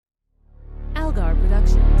Algar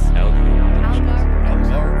Productions.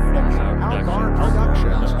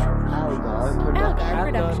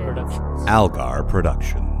 Algar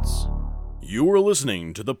Productions. You are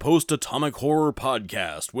listening to the Post-Atomic Horror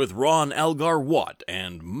Podcast with Ron Algar Watt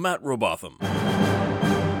and Matt Robotham.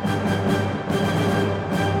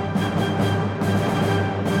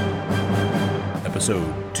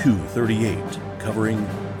 Episode 238, covering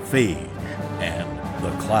Phage and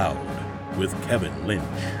the Cloud with Kevin Lynch.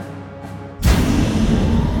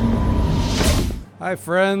 Hi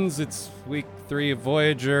friends, it's week 3 of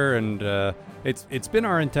Voyager, and it's been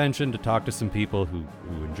our intention to talk to some people who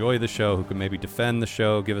enjoy the show, who can maybe defend the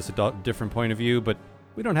show, give us a different point of view, but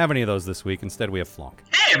we don't have any of those this week. Instead, we have Flonk.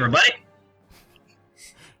 Hey, everybody!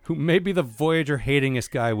 Who may be the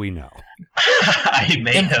Voyager-hatingest guy we know. I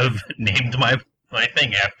may have named my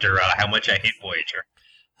thing after how much I hate Voyager.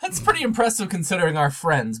 That's pretty impressive considering our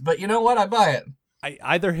friends, but you know what? I buy it.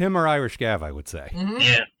 Either him or Irish Gav, I would say. Mm-hmm.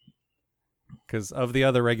 Yeah. Because of the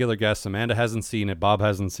other regular guests, Amanda hasn't seen it, Bob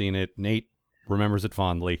hasn't seen it, Nate remembers it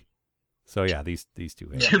fondly. So yeah, these two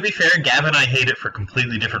hate it. To be fair, Gav and I hate it for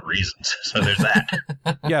completely different reasons, so there's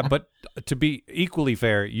that. Yeah, but to be equally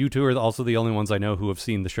fair, you two are also the only ones I know who have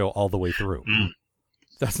seen the show all the way through.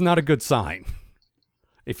 That's not a good sign.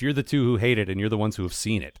 If you're the two who hate it and you're the ones who have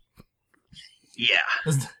seen it. Yeah.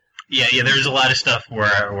 Yeah, there's a lot of stuff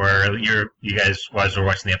where you guys, as we're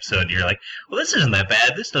watching the episode, you're like, well, this isn't that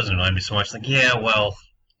bad. This doesn't annoy me so much. Like, yeah, well,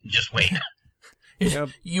 just wait.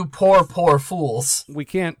 Yep. You poor fools. We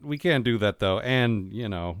can't do that though, and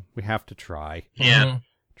we have to try. Yeah.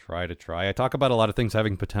 Try. I talk about a lot of things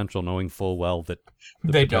having potential, knowing full well that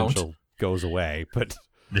the They potential don't. goes away. But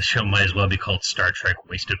This show might as well be called Star Trek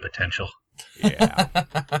Wasted Potential. yeah.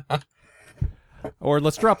 Or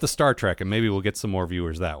let's drop the Star Trek and maybe we'll get some more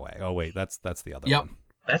viewers that way. Oh wait, that's the other one.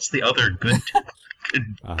 That's the other good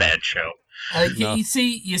bad show. No. You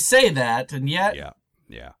see, you say that, and yet...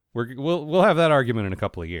 Yeah. We'll have that argument in a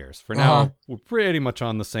couple of years. For now, we're pretty much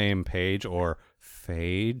on the same page, or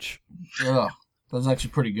Phage. Ugh, that was actually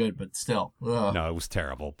pretty good, but still. Ugh. No, it was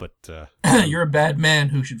terrible, but... You're a bad man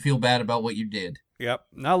who should feel bad about what you did. Yep.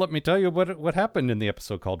 Now let me tell you what happened in the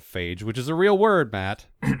episode called Phage, which is a real word, Matt.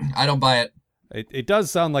 I don't buy it. It does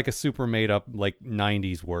sound like a super made-up,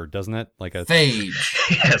 90s word, doesn't it? Like a... Phage.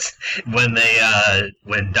 Yes.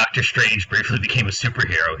 When Doctor Strange briefly became a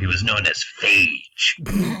superhero, he was known as Phage.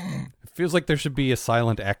 It feels like there should be a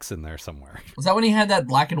silent X in there somewhere. Was that when he had that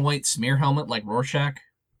black and white smear helmet like Rorschach?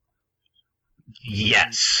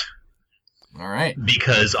 Yes. All right.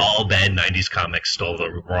 Because all bad 90s comics stole the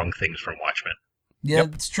wrong things from Watchmen. Yeah,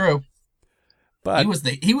 Yep. it's true. But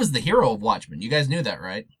He was the hero of Watchmen. You guys knew that,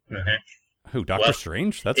 right? Mm-hmm. who, Doctor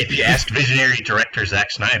Strange? That's If you asked visionary director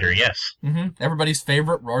Zack Snyder, yes. Mm-hmm. Everybody's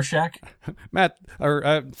favorite, Rorschach. Matt, or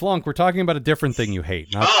Flonk, we're talking about a different thing you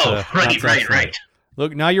hate. Not, Right.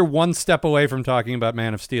 Look, now you're one step away from talking about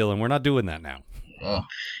Man of Steel, and we're not doing that now. Ugh.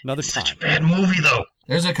 Another It's time. such a bad movie, though.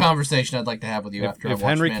 There's a conversation I'd like to have with you after I If watch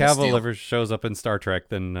Henry Man of Cavill Steel. ever shows up in Star Trek,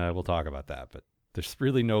 then we'll talk about that. But there's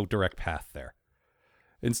really no direct path there.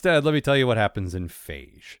 Instead, let me tell you what happens in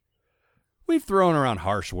Phage. We've thrown around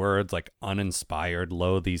harsh words like uninspired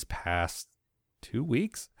low these past 2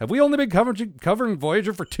 weeks. Have we only been covering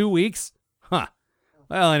Voyager for 2 weeks? Huh.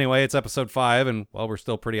 Well, anyway, it's episode 5, and while we're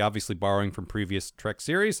still pretty obviously borrowing from previous Trek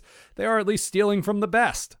series, they are at least stealing from the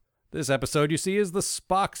best. This episode, you see, is the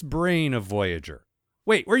Spock's brain of Voyager.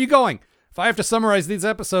 Wait, where are you going? If I have to summarize these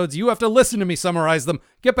episodes, you have to listen to me summarize them.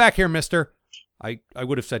 Get back here, mister. I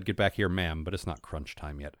would have said get back here, ma'am, but it's not crunch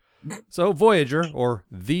time yet. So Voyager, or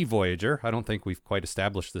the Voyager, I don't think we've quite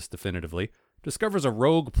established this definitively, discovers a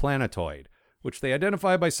rogue planetoid, which they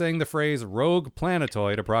identify by saying the phrase rogue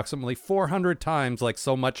planetoid approximately 400 times like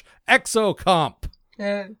so much exocomp.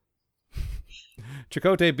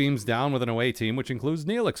 Chakotay beams down with an away team, which includes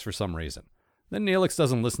Neelix for some reason. Then Neelix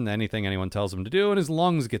doesn't listen to anything anyone tells him to do, and his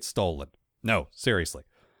lungs get stolen. No, seriously.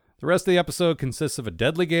 The rest of the episode consists of a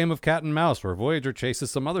deadly game of cat and mouse where Voyager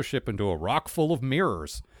chases some other ship into a rock full of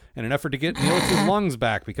mirrors in an effort to get Neelix's lungs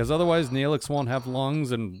back, because otherwise Neelix won't have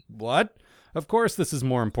lungs and what? Of course this is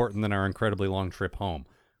more important than our incredibly long trip home.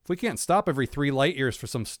 If we can't stop every 3 light years for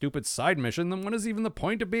some stupid side mission, then what is even the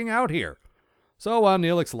point of being out here? So while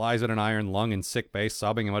Neelix lies at an iron lung in sickbay,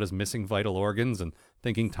 sobbing about his missing vital organs and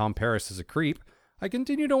thinking Tom Paris is a creep, I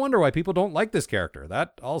continue to wonder why people don't like this character.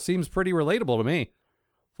 That all seems pretty relatable to me.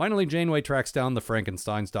 Finally, Janeway tracks down the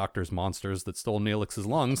Frankenstein's doctor's monsters that stole Neelix's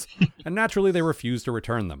lungs, and naturally they refuse to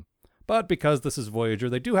return them. But because this is Voyager,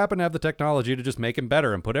 they do happen to have the technology to just make him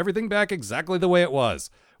better and put everything back exactly the way it was.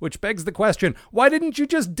 Which begs the question, why didn't you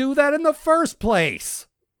just do that in the first place?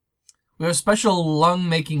 We have special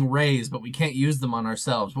lung-making rays, but we can't use them on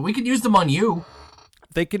ourselves. But we can use them on you.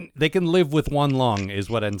 They can live with one lung is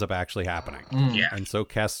what ends up actually happening. Yeah. And so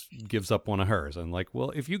Cass gives up one of hers. And like,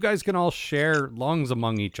 well, if you guys can all share lungs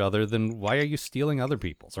among each other, then why are you stealing other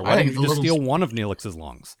people's? Or why don't you just steal one of Neelix's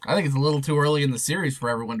lungs? I think it's a little too early in the series for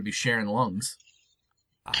everyone to be sharing lungs.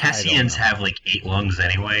 Cassians have like 8 lungs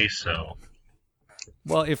anyway, so...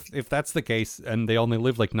 Well, if that's the case, and they only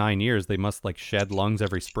live like 9 years, they must like shed lungs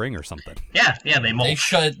every spring or something. Yeah, they molt.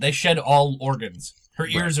 They shed all organs. Her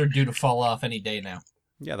ears are due to fall off any day now.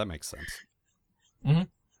 Yeah, that makes sense.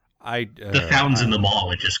 Mm-hmm. The fountains in the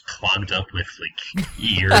mall are just clogged up with like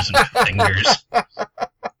ears and fingers.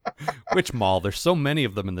 Which mall? There's so many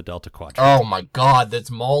of them in the Delta Quadrant. Oh my god,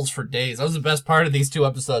 that's malls for days. That was the best part of these 2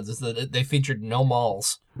 episodes, is that they featured no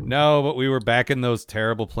malls. No, but we were back in those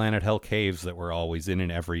terrible Planet Hell caves that we're always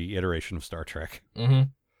in every iteration of Star Trek. Mm-hmm.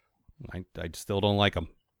 I still don't like them.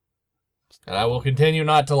 And I will continue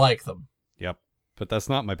not to like them. Yep, but that's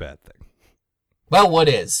not my bad thing. Well, what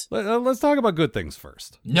is? Let's talk about good things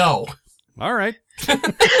first. No. All right.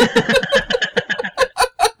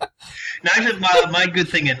 No, actually, my good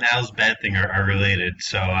thing and Al's bad thing are related.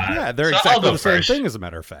 So yeah, they're so exactly the same thing, as a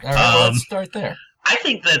matter of fact. All right, let's start there. I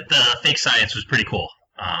think that the fake science was pretty cool.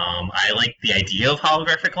 I like the idea of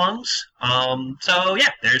holographic lungs. So yeah,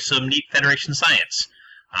 there's some neat Federation science.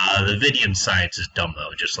 The Vidian science is dumb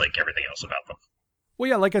though, just like everything else about them. Well,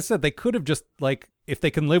 yeah, like I said, they could have just, like, if they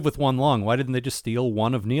can live with one lung, why didn't they just steal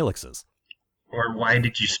one of Neelix's? Or why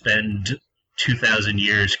did you spend 2,000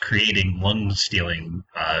 years creating lung-stealing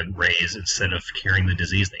rays instead of curing the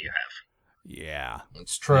disease that you have? Yeah.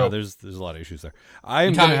 It's true. No, there's a lot of issues there. I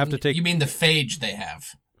am going to have to take... You mean the phage they have?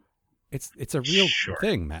 It's a real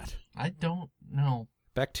thing, Matt. I don't know.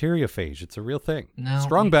 Bacteriophage, it's a real thing. No.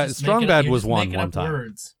 Strongbad was one time.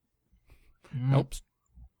 Words. Nope.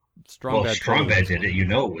 Strongbad did it. You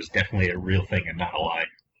know it was definitely a real thing and not a lie.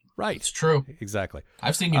 Right. It's true. Exactly.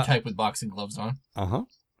 I've seen you type with boxing gloves on. Uh-huh.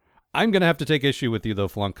 I'm going to have to take issue with you, though,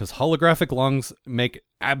 Flunk, because holographic lungs make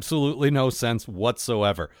absolutely no sense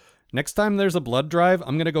whatsoever. Next time there's a blood drive,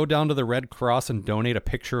 I'm going to go down to the Red Cross and donate a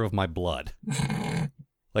picture of my blood.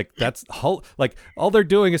 Like, that's like all they're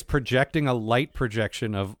doing is projecting a light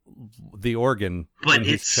projection of the organ in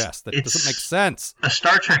his chest. That doesn't make sense. A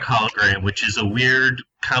Star Trek hologram, which is a weird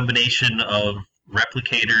combination of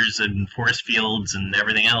replicators and force fields and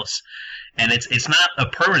everything else. And it's not a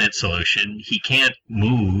permanent solution. He can't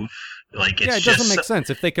move. Like, it's it doesn't make sense.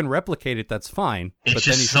 If they can replicate it, that's fine. It's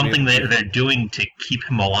just something that they're doing to keep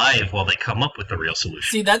him alive while they come up with the real solution.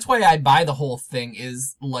 See, that's why I buy the whole thing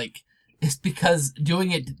is, like, it's because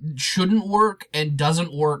doing it shouldn't work and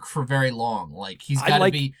doesn't work for very long. Like, he's got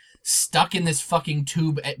to be stuck in this fucking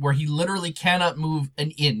tube where he literally cannot move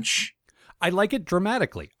an inch. I like it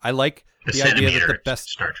dramatically. I like the idea that the best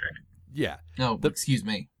Star Trek. Yeah. No, excuse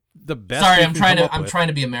me. The best. Sorry, I'm trying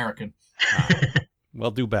to be American.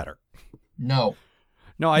 Well, do better. No,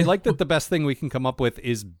 I like that the best thing we can come up with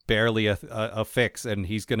is barely a fix, and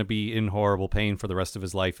he's going to be in horrible pain for the rest of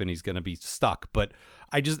his life, and he's going to be stuck. But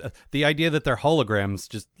the idea that they're holograms,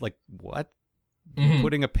 just like, what? Mm-hmm.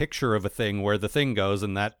 Putting a picture of a thing where the thing goes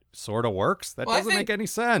and that sort of works? That doesn't make any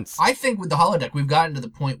sense. I think with the holodeck, we've gotten to the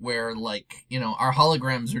point where, like, you know, our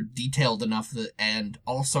holograms are detailed enough and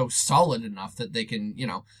also solid enough that they can, you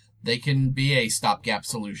know, they can be a stopgap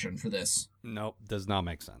solution for this. Nope, does not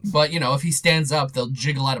make sense. But, you know, if he stands up, they'll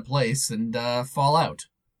jiggle out of place and fall out.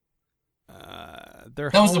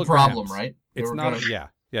 That was the problem, right? It's not.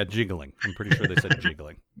 Yeah, jiggling. I'm pretty sure they said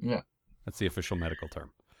jiggling. Yeah, that's the official medical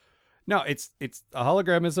term. No, it's a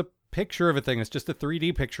hologram is a picture of a thing. It's just a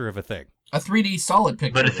 3D picture of a thing. A 3D solid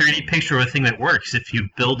picture. But a 3D picture of a thing that works. If you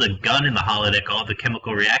build a gun in the holodeck, all the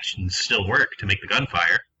chemical reactions still work to make the gun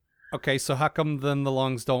fire. Okay, so how come then the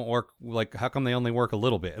lungs don't work? Like, how come they only work a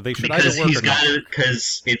little bit? They should because either work or not.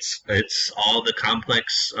 Because it's all the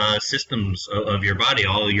complex systems of your body,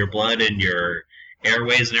 all your blood and your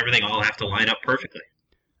airways and everything all have to line up perfectly.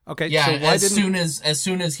 Okay, yeah. So why as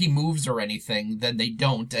soon as he moves or anything, then they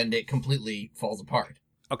don't, and it completely falls apart.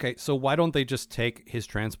 Okay, so why don't they just take his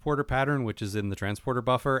transporter pattern, which is in the transporter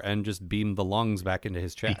buffer, and just beam the lungs back into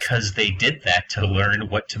his chest? Because they did that to learn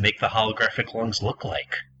what to make the holographic lungs look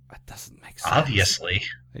like. That doesn't make sense. Obviously.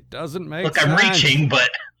 It doesn't make sense. Look, I'm reaching, but...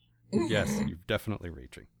 Yes, you're definitely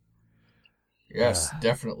reaching. Yes,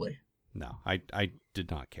 definitely. No, I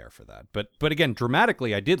did not care for that. But again,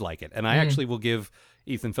 dramatically, I did like it. And I actually will give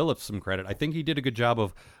Ethan Phillips some credit. I think he did a good job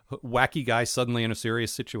of wacky guy suddenly in a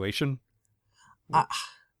serious situation. No?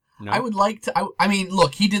 I would like to... I mean,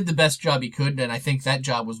 look, he did the best job he could, and I think that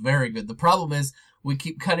job was very good. The problem is we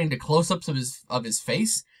keep cutting to close-ups of his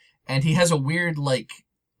face, and he has a weird, like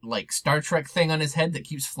Star Trek thing on his head that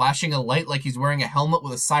keeps flashing a light like he's wearing a helmet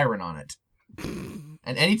with a siren on it.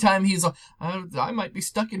 And anytime he's like, I might be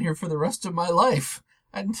stuck in here for the rest of my life.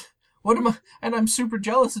 And I'm super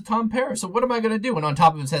jealous of Tom Paris, so what am I going to do? And on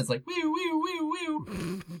top of his head, it's like, wee, wee, wee,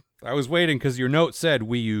 wee. I was waiting because your note said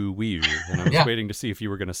Wii U, Wii U, and I was waiting to see if you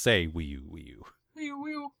were going to say Wii U, Wii U. Wii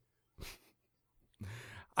U,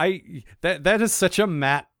 Wii U. That is such a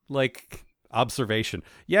Matt, like, observation.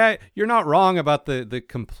 Yeah, you're not wrong about the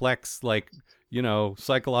complex, like, you know,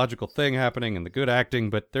 psychological thing happening and the good acting,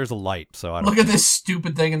 but there's a light, so I don't Look at this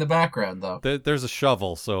stupid thing in the background, though. There's a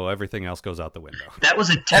shovel, so everything else goes out the window. That was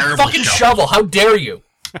a terrible that fucking shovel. How dare you?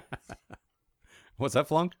 What's that,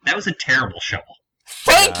 Flunk? That was a terrible shovel.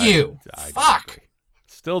 Thank you! I Fuck!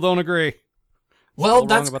 Still don't agree. Well,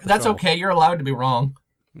 Still that's okay. You're allowed to be wrong.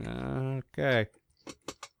 Okay.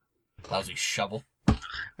 Lousy shovel.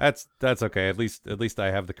 That's okay. At least I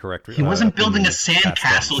have the correct. He wasn't building a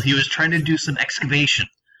sandcastle. He was trying to do some excavation.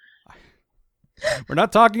 We're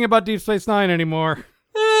not talking about Deep Space Nine anymore.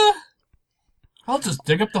 I'll just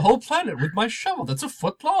dig up the whole planet with my shovel. That's a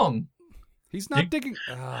foot long. He's not digging.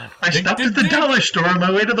 I stopped at the dollar store on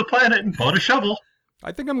my way to the planet and bought a shovel.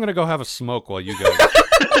 I think I'm gonna go have a smoke while you guys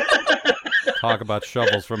talk about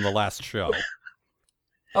shovels from the last show.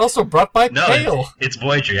 Also brought by No, Kale. it's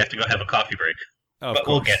Voyager. You have to go have a coffee break. But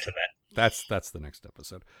we'll get to that. That's the next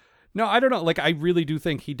episode. No, I don't know. Like, I really do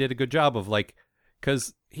think he did a good job of, like,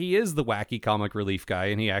 because he is the wacky comic relief guy,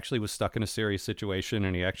 and he actually was stuck in a serious situation,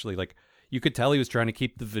 and he actually, like, you could tell he was trying to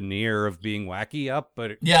keep the veneer of being wacky up,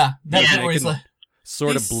 but yeah, that's where he's like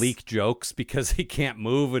sort of bleak jokes because he can't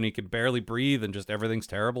move and he can barely breathe and just everything's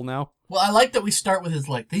terrible now. Well, I like that we start with his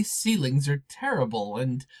like, these ceilings are terrible,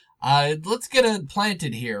 and let's get it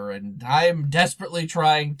planted here, and I'm desperately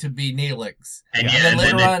trying to be Neelix. And then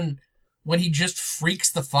later on, when he just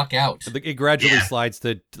freaks the fuck out. It gradually slides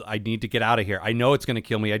to, I need to get out of here. I know it's going to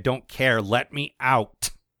kill me. I don't care. Let me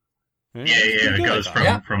out. Yeah, it goes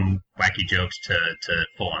from wacky jokes to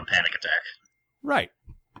full-on panic attack. Right.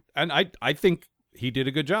 And I think he did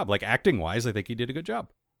a good job. Like, acting-wise, I think he did a good job.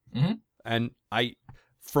 Mm-hmm. And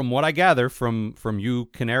from what I gather from you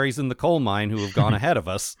canaries in the coal mine who have gone ahead of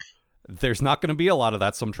us, there's not going to be a lot of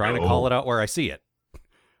that, so I'm trying to call it out where I see it.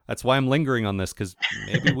 That's why I'm lingering on this, because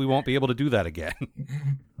maybe we won't be able to do that again.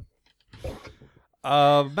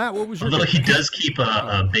 Matt, what was your... Although he does keep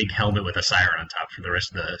a big helmet with a siren on top for the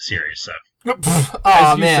rest of the series, so...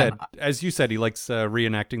 As you said, he likes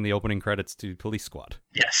reenacting the opening credits to Police Squad.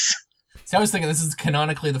 Yes. So I was thinking this is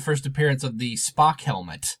canonically the first appearance of the Spock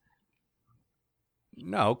helmet.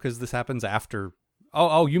 No, because this happens after...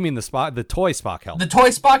 Oh, you mean the toy Spock helmet? The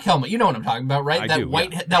toy Spock helmet. You know what I'm talking about, right? I do,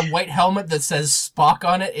 that white helmet that says Spock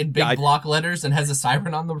on it in big block letters and has a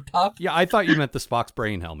siren on the top. Yeah, I thought you meant the Spock's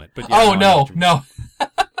brain helmet. But no.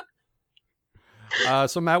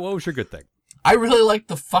 So Matt, what was your good thing? I really like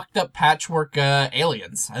the fucked up patchwork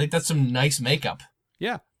aliens. I think that's some nice makeup.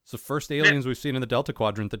 Yeah, it's the first aliens we've seen in the Delta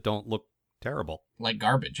Quadrant that don't look terrible. Like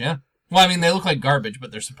garbage, yeah. Well, I mean, they look like garbage,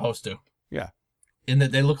 but they're supposed to. Yeah. In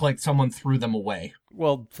that they look like someone threw them away.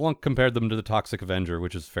 Well, Flunk compared them to the Toxic Avenger,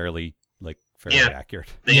 which is fairly accurate.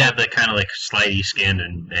 They have the kind of like slidey skin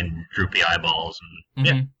and droopy eyeballs,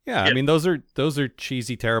 and yeah. I mean, those are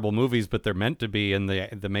cheesy, terrible movies, but they're meant to be, and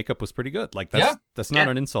the makeup was pretty good. Like that's not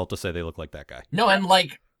an insult to say they look like that guy. No, and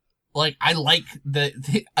like I like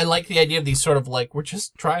the idea of these sort of like, we're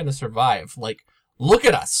just trying to survive. Like, look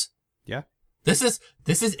at us. Yeah. This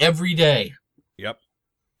is every day. Yep.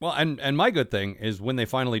 Well, and my good thing is when they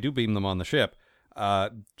finally do beam them on the ship,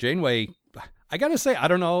 Janeway, I gotta say, I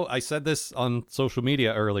don't know, I said this on social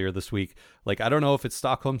media earlier this week, like, I don't know if it's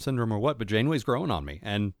Stockholm Syndrome or what, but Janeway's growing on me,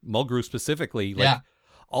 and Mulgrew specifically, like,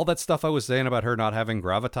 all that stuff I was saying about her not having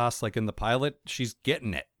gravitas, like, in the pilot, she's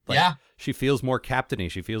getting it. Like, she feels more captain-y,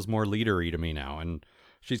 she feels more leader-y to me now, and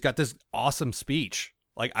she's got this awesome speech.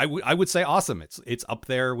 Like, I would say awesome. It's up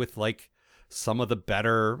there with, like, some of the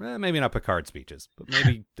better, maybe not Picard speeches, but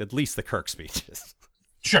maybe at least the Kirk speeches.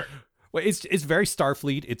 Sure. Well, it's very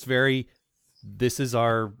Starfleet. It's very, this is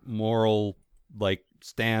our moral, like,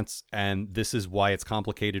 stance, and this is why it's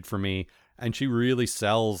complicated for me. And she really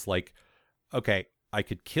sells, like, okay, I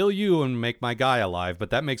could kill you and make my guy alive, but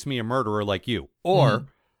that makes me a murderer like you. Or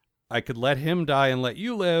I could let him die and let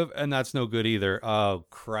you live, and that's no good either. Oh,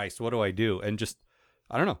 Christ, what do I do? And just...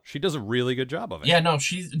 I don't know. She does a really good job of it. Yeah, no,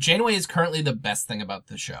 Janeway is currently the best thing about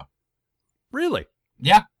this show. Really?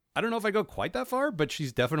 Yeah. I don't know if I go quite that far, but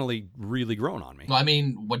she's definitely really grown on me. Well, I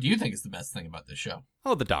mean, what do you think is the best thing about this show?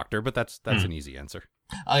 Oh, the Doctor, but that's an easy answer.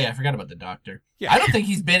 Oh yeah, I forgot about the Doctor. Yeah. I don't think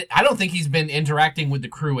he's been interacting with the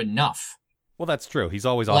crew enough. Well, that's true. He's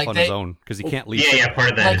always off on his own because he can't leave. Yeah,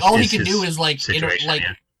 part of that. Like all he can do is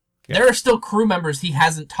there are still crew members he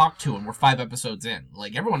hasn't talked to, and we're 5 episodes in.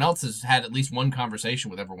 Like, everyone else has had at least one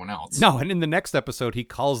conversation with everyone else. No, and in the next episode, he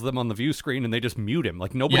calls them on the view screen, and they just mute him.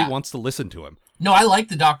 Like, nobody wants to listen to him. No, I like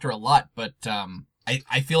the Doctor a lot, but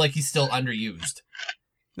I feel like he's still underused.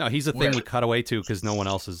 No, he's a thing we cut away to because no one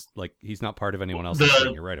else is, like, he's not part of anyone else's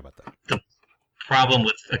thing. You're right about that. The problem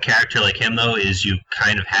with a character like him, though, is you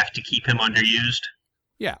kind of have to keep him underused.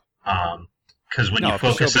 Yeah. Because when you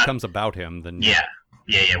focus if the show becomes about him, then... Yeah.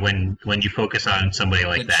 When you focus on somebody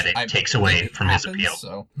like that, it takes away from his appeal.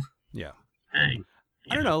 So. Yeah. I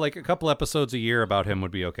don't know, like a couple episodes a year about him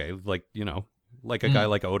would be okay. Like, you know, like a guy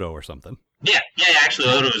like Odo or something. Yeah, actually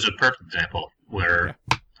Odo is a perfect example where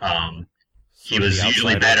he was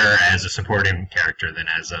usually better as a supporting character than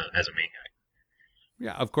as a main guy.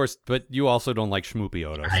 Yeah, of course, but you also don't like Schmoopy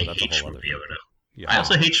Odo, so I that's hate a whole other thing. Odo. Yeah. I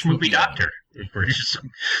also hate Schmoopy Doctor. For just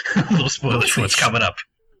a little spoilers for what's coming up.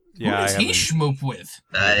 Yeah, who does he schmoop with?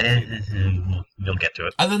 You'll get to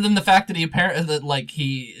it. Other than the fact that he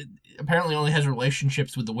apparently only has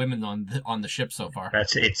relationships with the women on the ship so far.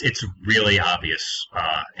 It's really obvious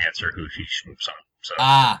answer who he schmoops on. So.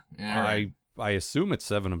 Yeah, right. I assume it's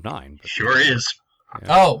 7 of 9. But sure is. Yeah.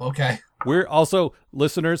 Oh, okay. We're also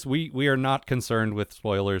listeners. We are not concerned with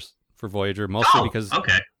spoilers for Voyager, mostly because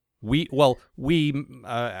we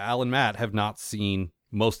Al and Matt have not seen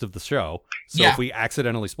most of the show. So if we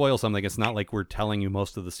accidentally spoil something, it's not like we're telling you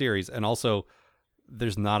most of the series. And also,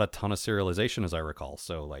 there's not a ton of serialization, as I recall.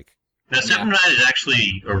 So, like... Now, 7 of 9 is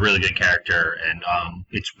actually a really good character, and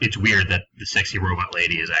it's weird that the sexy robot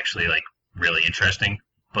lady is actually, like, really interesting.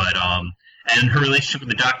 But, and her relationship with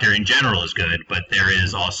the Doctor in general is good, but there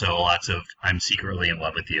is also lots of, I'm secretly in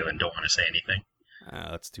love with you and don't want to say anything.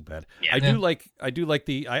 That's too bad. Yeah.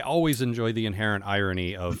 I always enjoy the inherent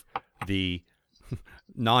irony of the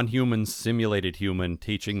non-human simulated human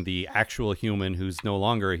teaching the actual human who's no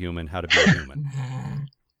longer a human how to be a human.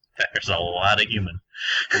 There's a lot of human.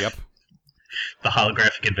 Yep. The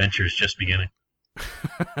holographic adventure is just beginning.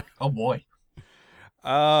 Oh boy.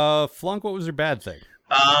 Flunk, what was your bad thing?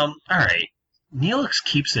 All right. Neelix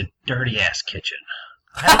keeps a dirty ass kitchen.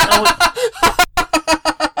 I don't know.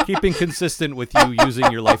 Keeping consistent with you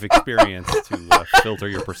using your life experience to filter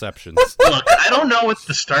your perceptions. Look, I don't know what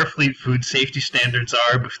the Starfleet food safety standards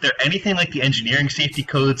are, but if they're anything like the engineering safety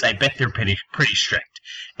codes, I bet they're pretty strict.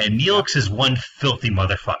 And Neelix is one filthy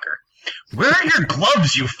motherfucker. Where are your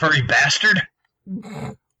gloves, you furry bastard?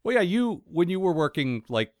 Well, yeah, when you were working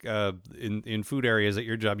like in food areas at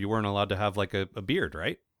your job, you weren't allowed to have like a beard,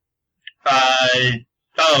 right?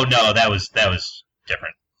 Oh no, that was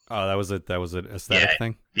different. Oh, that was an aesthetic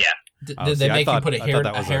thing? Yeah. Did they make you put a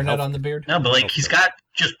hairnet on the beard? No, but like he's got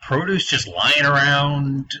just produce just lying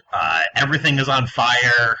around. Everything is on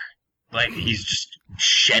fire. Like he's just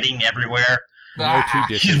shedding everywhere.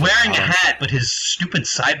 He's wearing a hat, but his stupid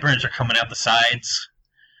sideburns are coming out the sides.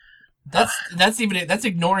 That's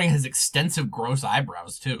ignoring his extensive gross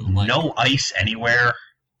eyebrows too. Like, no ice anywhere.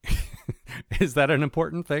 Is that an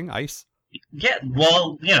important thing? Ice? Yeah.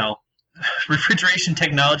 Well, you know. Refrigeration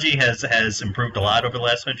technology has improved a lot over the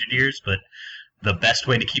last 100 years, but the best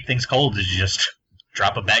way to keep things cold is just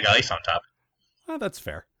drop a bag of ice on top. Oh, that's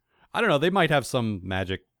fair. I don't know. They might have some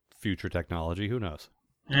magic future technology. Who knows?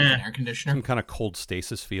 An air conditioner? Some kind of cold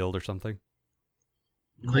stasis field or something.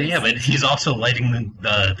 Well, yeah, but he's also lighting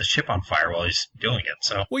the ship on fire while he's doing it.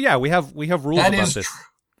 So. Well, yeah, we have rules about this,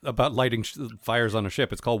 about lighting fires on a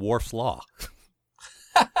ship. It's called Worf's Law.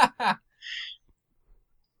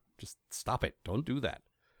 Just stop it. Don't do that.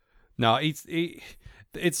 No,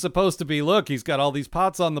 it's supposed to be, look, he's got all these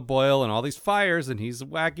pots on the boil and all these fires, and he's a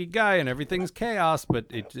wacky guy, and everything's chaos, but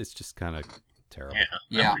it's just kind of terrible.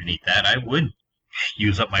 Yeah. Underneath that, I would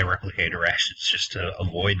use up my replicator rations just to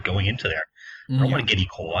avoid going into there. I don't want to get E.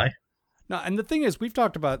 coli. No, and the thing is, we've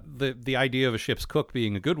talked about the idea of a ship's cook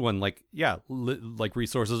being a good one. Like, yeah, like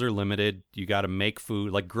resources are limited. You got to make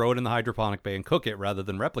food, like grow it in the hydroponic bay and cook it rather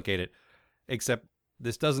than replicate it, except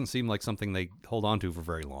this doesn't seem like something they hold on to for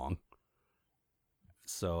very long.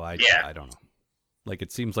 So I don't know. Like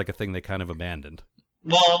it seems like a thing they kind of abandoned.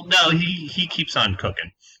 Well, no, he keeps on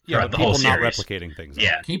cooking. Yeah, the people whole series. Not replicating things.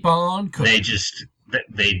 Yeah, keep on cooking.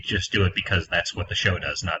 They just do it because that's what the show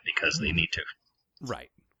does, not because they need to. Right.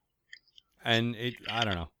 And I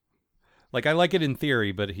don't know. Like I like it in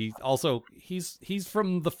theory, but he's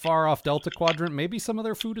from the far off Delta Quadrant. Maybe some of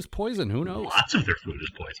their food is poison. Who knows? Lots of their food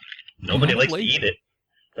is poison. Nobody likes to eat it.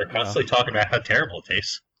 They're constantly talking about how terrible it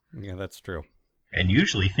tastes. Yeah, that's true. And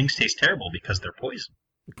usually things taste terrible because they're poison.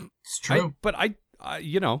 It's true. But I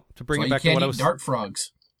to bring so it back to what I was dart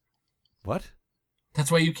frogs. What?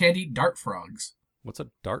 That's why you can't eat dart frogs. What's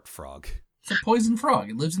a dart frog? It's a poison frog.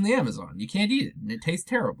 It lives in the Amazon. You can't eat it, and it tastes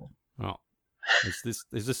terrible. Oh. Is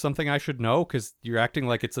this something I should know? Because you're acting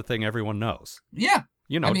like it's a thing everyone knows. Yeah.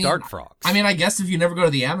 You know, dart frogs. I mean, I guess if you never go to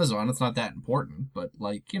the Amazon, it's not that important. But,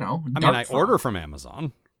 like, you know, I order from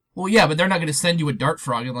Amazon. Well, yeah, but they're not going to send you a dart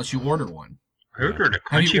frog unless you order one. I ordered a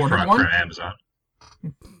crunchy frog from Amazon.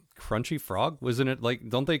 Crunchy frog? Wasn't it like,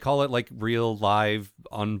 don't they call it like real live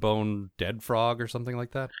unboned dead frog or something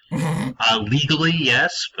like that? Legally,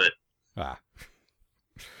 yes, but... Ah.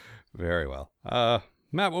 Very well.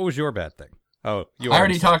 Matt, what was your bad thing? Oh, I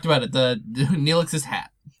already talked about it. The Neelix's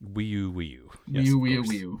hat. Wii U. Yes,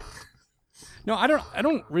 Wii U. No, I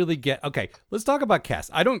don't really get... Okay, let's talk about Cass.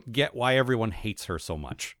 I don't get why everyone hates her so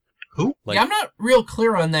much. Who? Like, yeah, I'm not real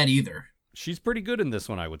clear on that either. She's pretty good in this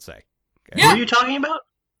one, I would say. Okay. Yeah. Who are you talking about?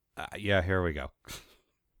 Yeah, here we go.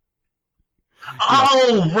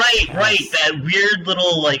 Oh, right. That weird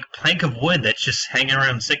little, like, plank of wood that's just hanging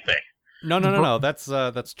around sickbay. No. That's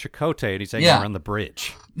Chakotay, and he's hanging around the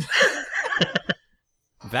bridge.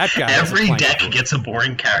 That guy. Every deck gets a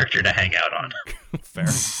boring character to hang out on. Fair.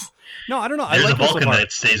 No, I don't know. There's a Vulcan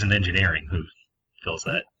that stays in engineering who fills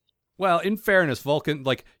that. Well, in fairness, Vulcan,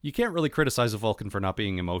 like, you can't really criticize a Vulcan for not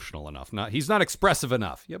being emotional enough. He's not expressive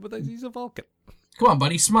enough. Yeah, but he's a Vulcan. Come on,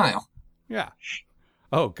 buddy, smile. Yeah.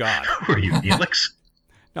 Oh, God. Who are you, Neelix?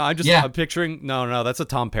 No, I'm picturing... No, that's a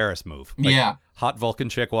Tom Paris move. Like, yeah. Hot Vulcan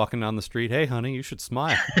chick walking down the street. Hey, honey, you should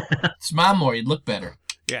smile. Smile more, you'd look better.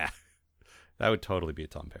 Yeah. That would totally be a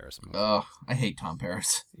Tom Paris move. Oh, I hate Tom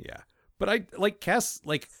Paris. Yeah. But I like Cass,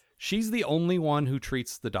 like, she's the only one who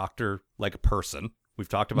treats the Doctor like a person. We've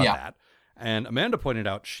talked about that. And Amanda pointed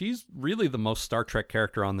out she's really the most Star Trek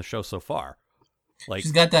character on the show so far. Like,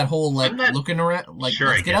 she's got that whole, like, looking around, like,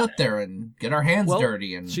 let's get out there and get our hands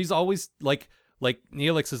dirty. And she's always, like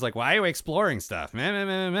Neelix is like, why are you exploring stuff?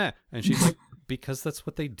 Meh. And she's like, because that's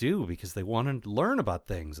what they do, because they want to learn about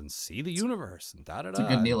things and see the universe and da-da-da. It's a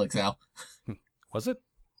good Neelix, Al. Was it?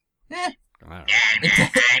 Yeah. I'm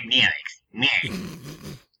Neelix.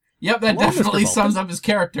 Yep, that definitely sums up his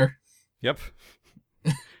character. Yep.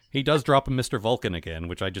 He does drop a Mr. Vulcan again,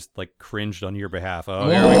 which I just, like, cringed on your behalf. Oh,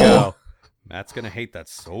 here we go. Matt's gonna hate that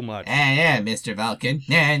so much. Yeah, Mr. Vulcan.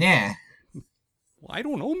 Nah. Well, I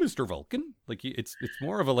don't know, Mr. Vulcan. Like, it's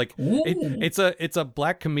more of a, like, it's a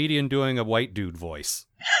black comedian doing a white dude voice.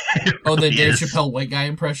 Oh, the Dave Chappelle white guy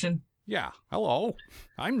impression? Yeah. Hello,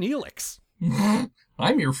 I'm Neelix.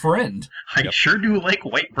 I'm your friend. I sure do like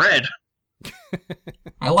white bread.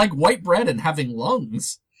 I like white bread and having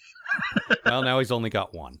lungs. Well, now he's only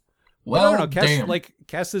got one. Well, I don't know. damn.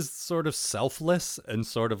 Cass is sort of selfless and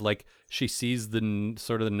sort of like she sees the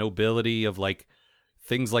sort of the nobility of like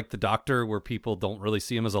things like the Doctor, where people don't really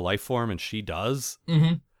see him as a life form, and she does.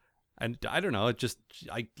 Mm-hmm. And I don't know. It just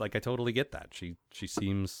I totally get that. She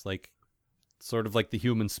seems like sort of like the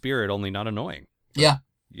human spirit, only not annoying. Yeah.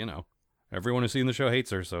 You know, everyone who's seen the show hates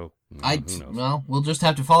her, so who knows? Well, we'll just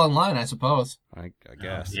have to fall in line, I suppose. I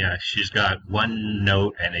guess. Yeah, she's got one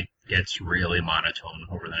note, and it gets really monotone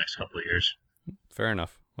over the next couple of years. Fair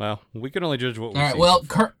enough. Well, we can only judge what we see. All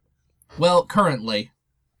right. Well, currently.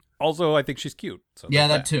 Also, I think she's cute. So yeah,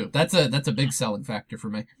 that too. That's a big selling factor for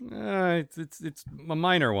me. It's a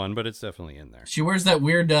minor one, but it's definitely in there. She wears that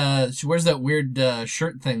weird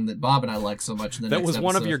shirt thing that Bob and I like so much. That was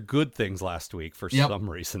one of your good things last week for some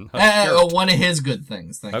reason. One of his good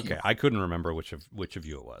things. Thank you. Okay, I couldn't remember which of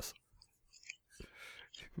you it was.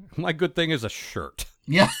 My good thing is a shirt.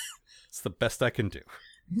 Yeah, it's the best I can do.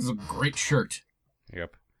 It's a great shirt.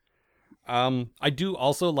 Yep. I do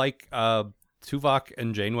also like Tuvok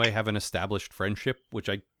and Janeway have an established friendship, which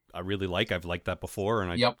I really like. I've liked that before,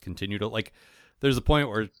 and I continue to like. There's a point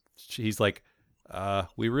where he's like,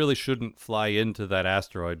 we really shouldn't fly into that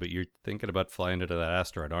asteroid, but you're thinking about flying into that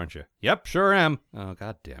asteroid, aren't you? Yep, sure am. Oh,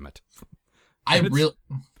 god damn it. I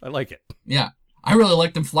like it. Yeah, I really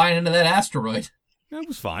like them flying into that asteroid. It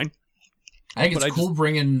was fine. I think it's cool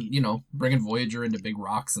bringing Voyager into big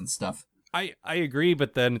rocks and stuff. I agree,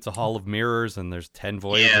 but then it's a hall of mirrors, and there's 10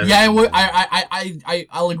 Voyagers. Yeah,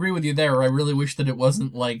 I'll agree with you there. I really wish that it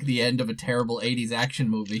wasn't like the end of a terrible 80s action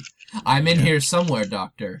movie. I'm in here somewhere,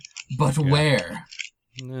 Doctor, but where?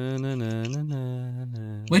 Na, na, na, na, na,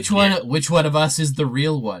 na. Which one of us is the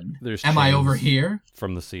real one? Am I over here?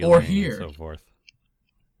 From the ceiling or here? And so forth.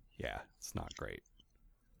 Yeah, it's not great.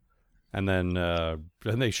 And then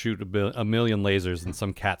they shoot a million lasers, and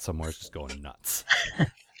some cat somewhere is just going nuts.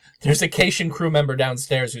 There's a Cation crew member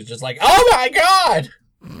downstairs who's just like, oh my god!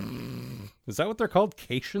 Is that what they're called?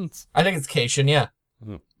 Cations? I think it's Cation, yeah.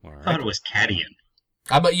 Oh, all right. I thought it was Cadian.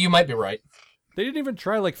 But you might be right. They didn't even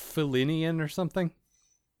try like Felinian or something.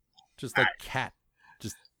 Just like cat.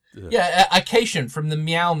 Just yeah, Acacian from the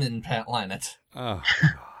Meowman planet. Oh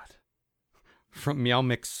God. From Meow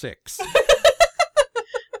Mix 6.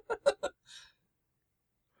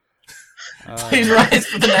 Please rise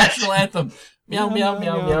for the national anthem. Meow, meow,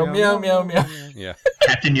 meow, meow, meow, meow, meow. Yeah.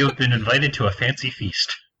 Captain, you have been invited to a fancy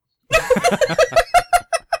feast.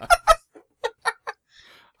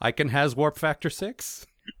 I can has warp factor 6.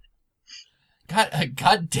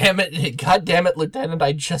 God damn it, Lieutenant!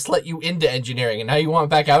 I just let you into engineering, and now you want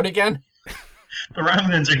back out again? The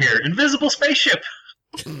Romulans are here. Invisible spaceship.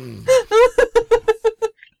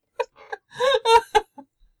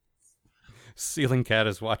 Ceiling Cat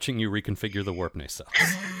is watching you reconfigure the warp nacelle.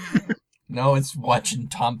 No, it's watching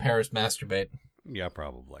Tom Paris masturbate. Yeah,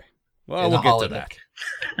 probably. Well, we'll get to that.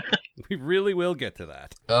 We really will get to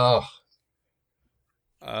that. Oh.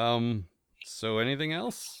 So anything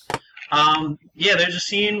else? Yeah, there's a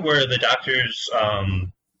scene where the doctor's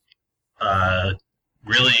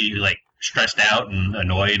really like stressed out and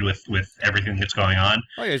annoyed with everything that's going on.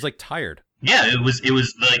 Oh yeah, he's like tired. Yeah, it was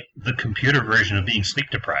like the computer version of being sleep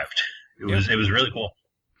deprived. It was really cool.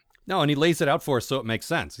 No, and he lays it out for us so it makes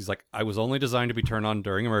sense. He's like, I was only designed to be turned on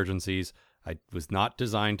during emergencies. I was not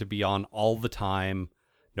designed to be on all the time.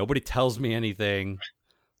 Nobody tells me anything.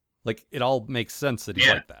 Like, it all makes sense that he's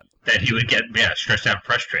like that. That he would get stressed out and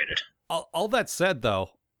frustrated. All that said,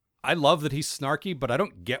 though, I love that he's snarky, but I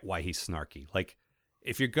don't get why he's snarky. Like,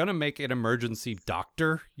 if you're going to make an emergency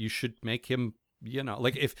doctor, you should make him,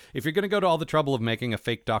 like, if you're going to go to all the trouble of making a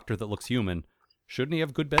fake doctor that looks human, shouldn't he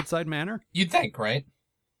have good bedside manner? You'd think, right?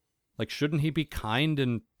 Like, shouldn't he be kind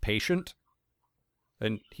and patient?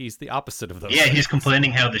 And he's the opposite of those. Yeah, things. he's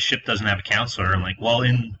complaining how the ship doesn't have a counselor. I'm like, well,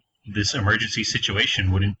 in this emergency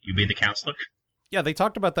situation, wouldn't you be the counselor? Yeah, they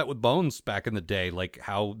talked about that with Bones back in the day, like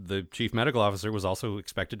how the chief medical officer was also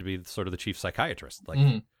expected to be sort of the chief psychiatrist.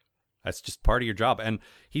 Like, that's just part of your job. And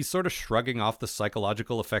he's sort of shrugging off the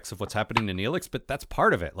psychological effects of what's happening to Neelix, but that's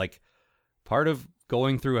part of it. Like, part of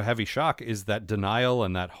going through a heavy shock is that denial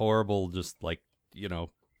and that horrible just, like,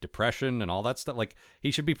 depression and all that stuff. Like, he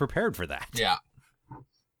should be prepared for that. Yeah.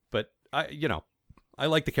 But, I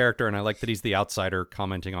like the character, and I like that he's the outsider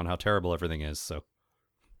commenting on how terrible everything is, so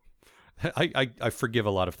I forgive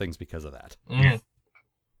a lot of things because of that.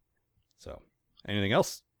 So, anything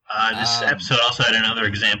else? This episode also had another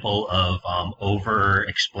example of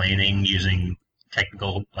over-explaining using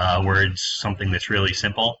technical words, something that's really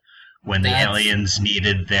simple. When the aliens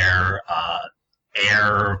needed their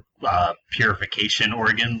air purification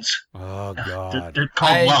organs. Oh, God. They're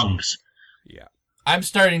called lungs. Yeah. I'm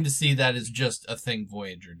starting to see that as just a thing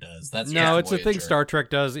Voyager does. It's a thing Star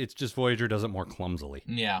Trek does. It's just Voyager does it more clumsily.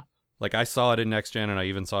 Yeah. Like, I saw it in Next Gen, and I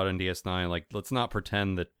even saw it in DS9. Like, let's not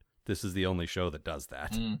pretend that this is the only show that does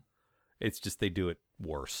that. It's just they do it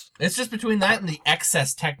worse. It's just between that and the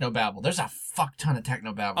excess technobabble. There's a fuck ton of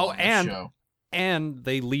technobabble on this show. And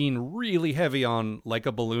they lean really heavy on like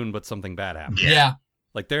a balloon, but something bad happens. Yeah.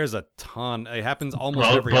 Like, there's a ton. It happens almost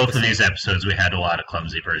every both episode. of these episodes, we had a lot of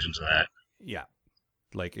clumsy versions of that. Yeah.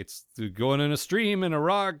 Like, it's going in a stream and a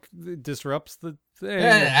rock disrupts the thing.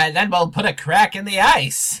 And then we'll put a crack in the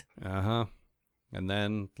ice. Uh-huh. And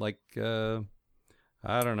then, like, I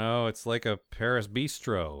don't know, it's like a Paris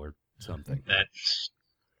bistro or something. That's...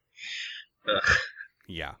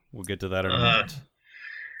 Yeah, we'll get to that in a moment.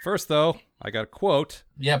 First, though, I got a quote.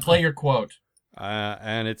 Yeah, play your quote.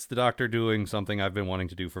 And it's the Doctor doing something I've been wanting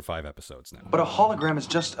to do for 5 episodes now. But a hologram is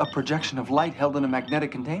just a projection of light held in a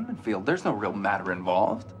magnetic containment field. There's no real matter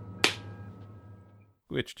involved.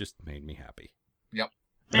 Which just made me happy. Yep.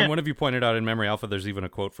 And one of you pointed out in Memory Alpha, there's even a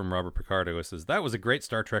quote from Robert Picardo who says, "That was a great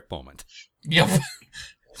Star Trek moment." Yep.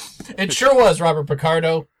 It sure was, Robert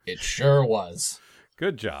Picardo. It sure was.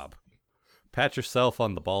 Good job. Pat yourself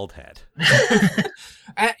on the bald head.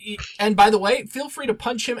 And by the way, feel free to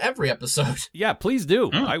punch him every episode. Yeah, please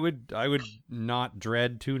do. I would not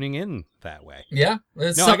dread tuning in that way. Yeah.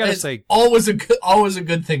 I gotta say, always a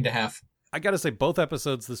good thing to have. I gotta say, both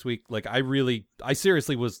episodes this week, like, I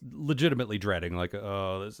seriously was legitimately dreading, like,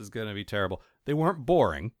 oh, this is gonna be terrible. They weren't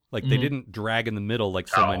boring. Like, they didn't drag in the middle like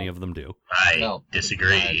so many of them do. I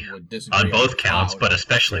disagree on both counts, but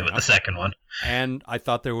especially with the second one. And I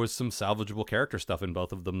thought there was some salvageable character stuff in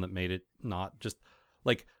both of them that made it not just,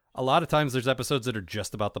 like, a lot of times there's episodes that are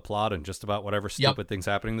just about the plot and just about whatever stupid thing's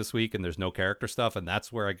happening this week, and there's no character stuff, and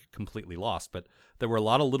that's where I get completely lost. But there were a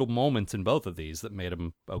lot of little moments in both of these that made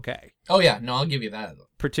them okay. Oh, yeah. No, I'll give you that.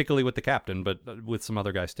 Particularly with the captain, but with some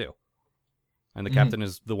other guys, too. And the captain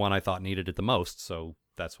is the one I thought needed it the most, so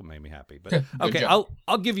that's what made me happy. But okay,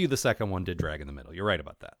 I'll give you the second one did drag in the middle. You're right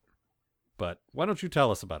about that. but why don't you tell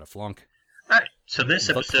us about it, Flunk? All right, so this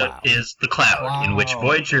The episode Cloud. is The Cloud, in which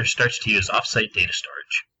Voyager starts to use off-site data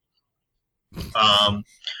storage.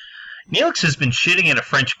 Neelix has been shitting in a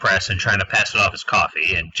French press and trying to pass it off as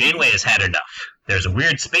coffee, and Janeway has had enough. There's a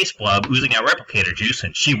weird space blob oozing out replicator juice,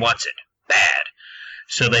 and she wants it. Bad.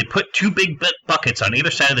 So they put two big buckets on either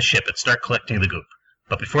side of the ship and start collecting the goop.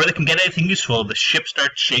 But before they can get anything useful, the ship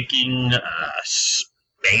starts shaking.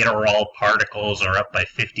 Beta-roll particles are up by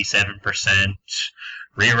 57%.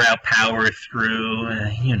 Reroute power through.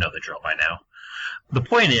 You know the drill by now. The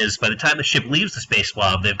point is, by the time the ship leaves the space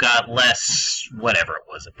blob, they've got less whatever it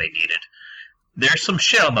was that they needed. There's some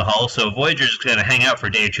shit on the hull, so Voyager's going to hang out for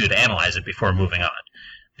a day or two to analyze it before moving on.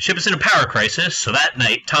 The ship is in a power crisis, so that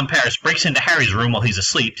night, Tom Paris breaks into Harry's room while he's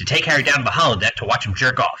asleep to take Harry down to the holodeck to watch him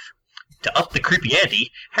jerk off. To up the creepy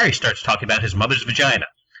ante, Harry starts talking about his mother's vagina.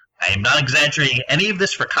 I am not exaggerating any of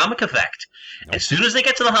this for comic effect. Nope. As soon as they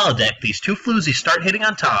get to the holodeck, these two floozies start hitting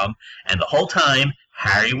on Tom, and the whole time,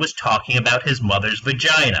 Harry was talking about his mother's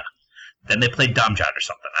vagina. Then they played Dom John or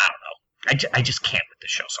something. I don't know. I just can't with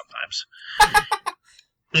this show sometimes.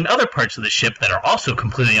 In other parts of the ship that are also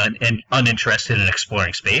completely uninterested in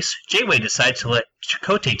exploring space, Janeway decides to let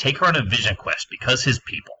Chakotay take her on a vision quest because his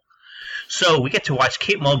people. So we get to watch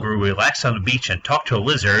Kate Mulgrew relax on the beach and talk to a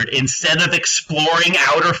lizard instead of exploring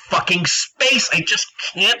outer fucking space. I just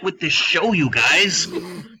can't with this show, you guys.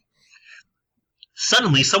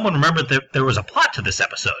 Suddenly, someone remembered that there was a plot to this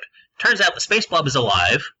episode. Turns out the space blob is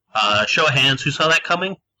alive. Show of hands, who saw that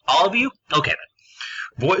coming? All of you? Okay,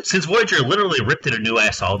 then. Since Voyager literally ripped it a new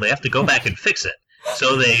asshole, they have to go back and fix it.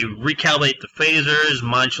 So they recalibrate the phasers,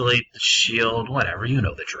 modulate the shield, whatever, you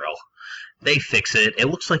know the drill. They fix it. It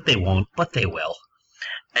looks like they won't, but they will.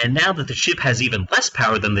 And now that the ship has even less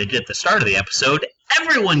power than they did at the start of the episode,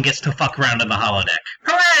 everyone gets to fuck around in the holodeck.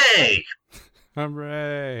 Hooray!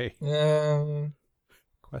 Hooray!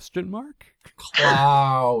 Question mark?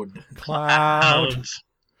 Cloud. Clouds.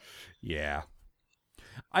 Yeah.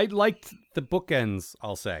 I liked the bookends,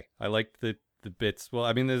 I'll say. I liked the bits. Well,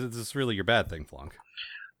 I mean, this is really your bad thing, Flunk.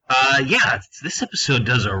 Yeah, this episode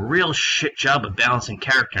does a real shit job of balancing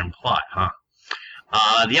character and plot, huh?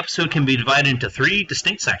 The episode can be divided into 3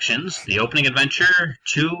 distinct sections. The opening adventure,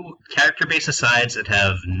 2 character-based asides that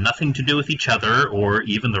have nothing to do with each other or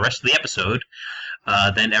even the rest of the episode.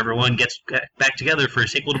 Then everyone gets back together for a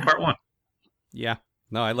sequel to part 1. Yeah.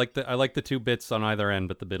 No, I like the 2 bits on either end,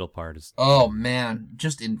 but the middle part is... Oh, man.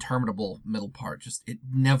 Just interminable middle part. Just, it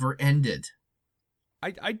never ended.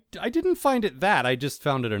 I didn't find it that. I just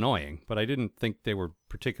found it annoying, but I didn't think they were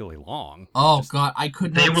particularly long. Oh, God, I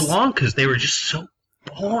could not... They were long because they were just so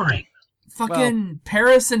boring. Fucking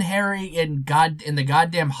Paris and Harry in the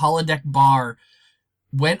goddamn holodeck bar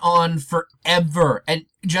went on forever. And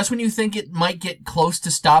just when you think it might get close to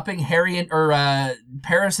stopping,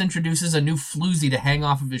 Paris introduces a new floozy to hang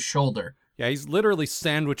off of his shoulder. Yeah, he's literally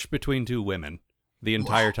sandwiched between 2 women the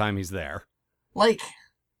entire time he's there. Like...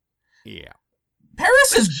 Yeah.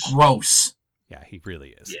 Paris is gross. Yeah, he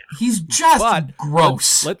really is. Yeah. He's just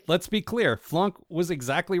gross. Let's be clear. Flunk was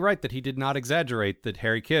exactly right that he did not exaggerate that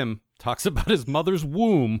Harry Kim talks about his mother's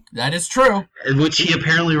womb. That is true. Which he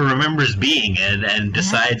apparently remembers being in and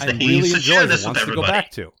decides that he really needs to share this with wants everybody. To go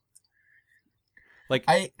back to.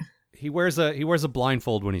 Like, he wears a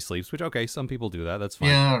blindfold when he sleeps, which, okay, some people do that. That's fine.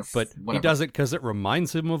 Yeah, but whatever. He does it because it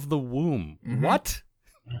reminds him of the womb. Mm-hmm. What?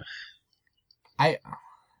 I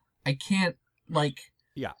can't, like...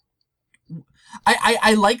 Yeah.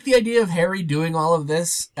 I like the idea of Harry doing all of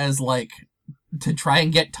this as, like, to try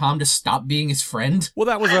and get Tom to stop being his friend. Well,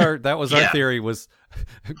 that was our Yeah. theory was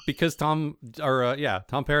because Tom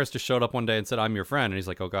Paris just showed up one day and said, "I'm your friend," and he's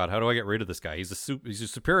like, "Oh God, how do I get rid of this guy? He's a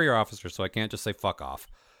superior officer, so I can't just say fuck off."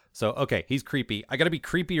 So okay, he's creepy. I got to be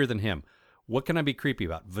creepier than him. What can I be creepy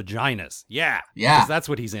about? Vaginas. Yeah. Because that's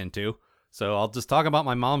what he's into. So I'll just talk about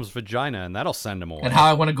my mom's vagina, and that'll send him away. And how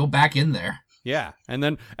I want to go back in there. Yeah, and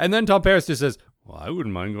then Tom Paris just says, "Well, I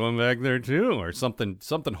wouldn't mind going back there too," or something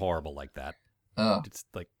horrible like that. It's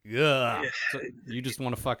like, ugh. So you just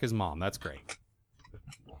want to fuck his mom. That's great.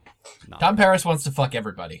 No. Tom Paris wants to fuck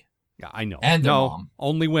everybody. Yeah, I know. And their no, mom.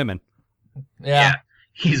 only women. Yeah.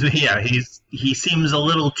 He seems a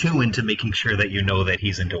little too into making sure that you know that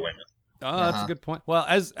he's into women. Oh, that's a good point. Well,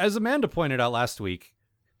 as Amanda pointed out last week,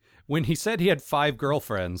 when he said he had 5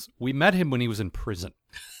 girlfriends, we met him when he was in prison.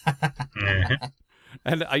 Mm-hmm.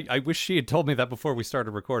 And I wish she had told me that before we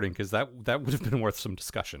started recording, because that would have been worth some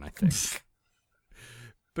discussion, I think.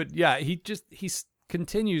 But yeah, he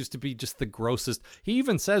continues to be just the grossest. He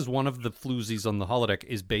even says one of the floozies on the holodeck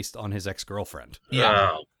is based on his ex-girlfriend.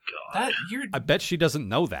 Yeah. Oh, God. I bet she doesn't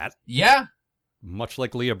know that. Yeah. much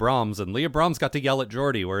like Leah Brahms, and Leah Brahms got to yell at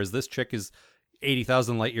Geordi, whereas this chick is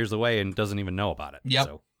 80,000 light years away and doesn't even know about it. Yep.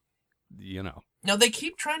 So, you know. No, they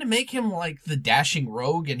keep trying to make him like the dashing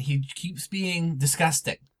rogue, and he keeps being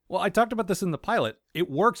disgusting. Well, I talked about this in the pilot. It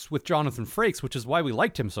works with Jonathan Frakes, which is why we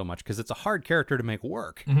liked him so much, because it's a hard character to make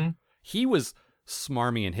work. Mm-hmm. He was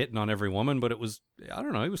smarmy and hitting on every woman, but it was, I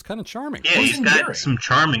don't know, he was kind of charming. Yeah, he's got some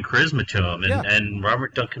charm and charisma to him, and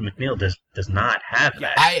Robert Duncan McNeil does not have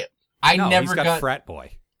that. I no, never he's got frat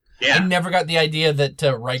boy. Yeah. I never got the idea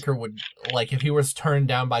that Riker would, like, if he was turned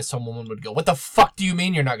down by some woman, would go, "What the fuck do you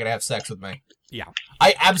mean you're not going to have sex with me?" Yeah.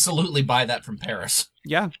 I absolutely buy that from Paris.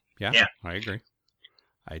 Yeah, I agree.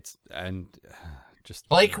 Just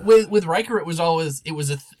like with Riker, it was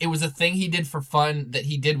a thing he did for fun that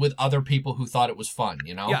he did with other people who thought it was fun,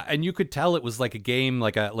 you know? Yeah, and you could tell it was like a game,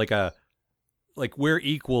 like we're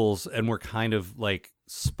equals and we're kind of like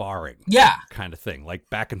sparring. Yeah. Kind of thing, like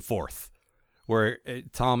back and forth. Where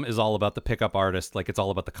Tom is all about the pickup artist, like it's all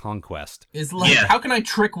about the conquest. It's like, how can I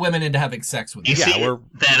trick women into having sex with me? You see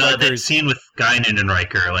that scene with Guinan and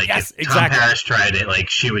Riker, like yes, if exactly. Tom Paris tried it, like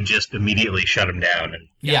she would just immediately shut him down. And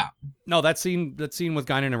yeah. No, that scene with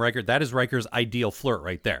Guinan and Riker, that is Riker's ideal flirt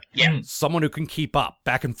right there. Yeah. Someone who can keep up,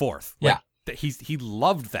 back and forth. Yeah. He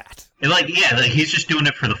loved that. And he's just doing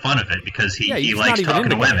it for the fun of it because he likes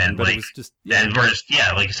talking to women. But like, it was just, and whereas,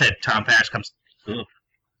 like you said, Tom Paris comes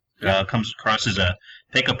across as a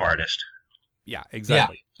pickup artist. Yeah,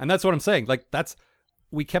 exactly. Yeah. And that's what I'm saying. Like,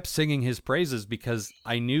 we kept singing his praises because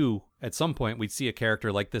I knew at some point we'd see a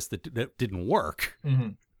character like this that didn't work.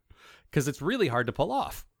 Because it's really hard to pull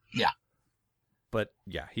off. Yeah. But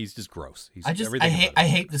yeah, he's just gross. I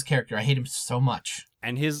hate this character. I hate him so much.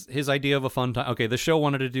 And his idea of a fun time. Okay, the show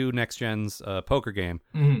wanted to do Next Gen's poker game.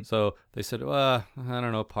 So they said, I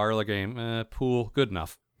don't know, parlor game, pool, good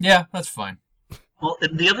enough. Yeah, that's fine. Well,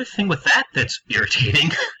 the other thing with that's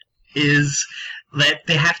irritating is that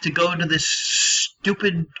they have to go to this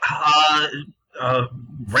stupid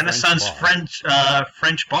Renaissance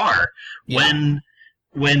French bar when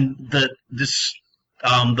the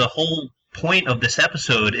whole point of this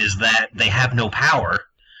episode is that they have no power.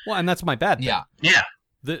 Well, and that's my bad thing. Yeah.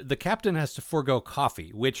 The captain has to forego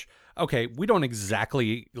coffee, which, okay, we don't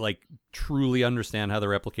exactly truly understand how the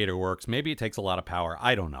replicator works. Maybe it takes a lot of power.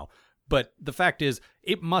 I don't know. But the fact is,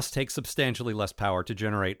 it must take substantially less power to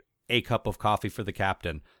generate a cup of coffee for the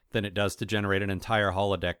captain than it does to generate an entire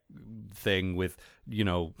holodeck thing with,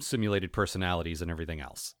 simulated personalities and everything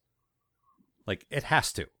else. Like, it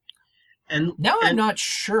has to. And now I'm not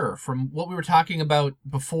sure from what we were talking about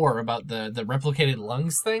before about the replicated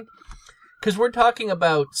lungs thing. Because we're talking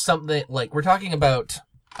about something, we're talking about,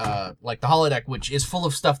 the holodeck, which is full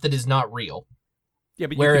of stuff that is not real. Yeah,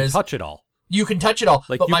 but you can touch it all. You can touch it all.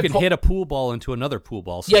 Like, you can hit a pool ball into another pool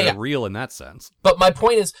ball, so they're real in that sense. But my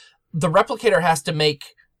point is, the replicator has to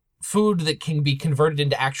make food that can be converted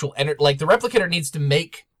into actual energy. Like, the replicator needs to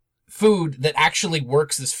make food that actually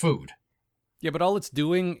works as food. Yeah, but all it's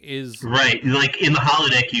doing is... Right, like, in the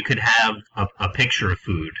holodeck, you could have a picture of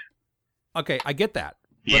food. Okay, I get that.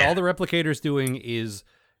 But all the replicator's doing is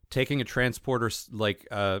taking a transporter,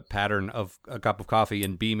 pattern of a cup of coffee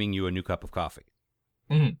and beaming you a new cup of coffee.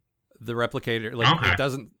 Mm-hmm. The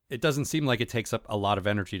replicator, it doesn't seem like it takes up a lot of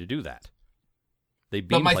energy to do that. They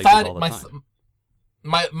beam places all the time.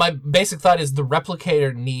 My basic thought is the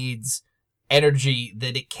replicator needs energy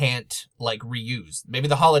that it can't reuse. Maybe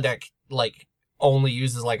the holodeck only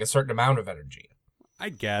uses a certain amount of energy. I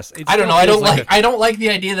guess. I don't know. I don't like the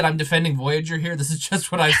idea that I'm defending Voyager here. This is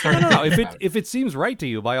just what I started. No. If it seems right to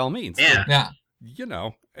you, by all means. Yeah.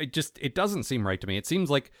 It doesn't seem right to me. It seems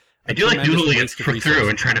like I do like doodling it through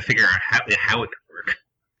and trying to figure out how it could work.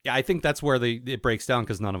 Yeah, I think that's where it breaks down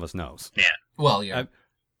because none of us knows. Yeah. Well, yeah.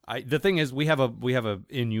 The thing is, we have a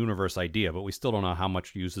in-universe idea, but we still don't know how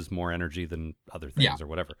much uses more energy than other things or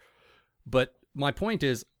whatever. But my point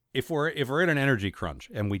is, if we're in an energy crunch,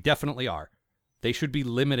 and we definitely are, they should be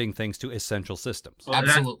limiting things to essential systems.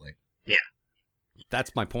 Absolutely. Yeah.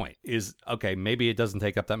 That's my point. Is okay, maybe it doesn't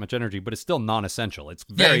take up that much energy, but it's still non-essential. It's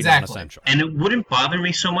very non-essential. And it wouldn't bother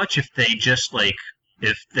me so much if they just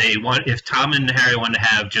if Tom and Harry wanted to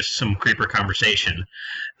have just some creeper conversation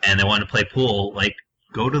and they want to play pool,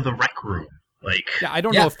 go to the rec room. I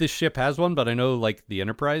don't know if this ship has one, but I know the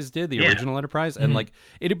Enterprise did, the original Enterprise, and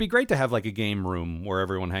it'd be great to have a game room where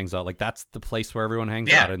everyone hangs out. That's the place where everyone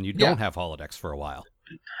hangs out, and you don't have holodecks for a while.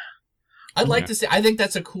 I'd like to see. I think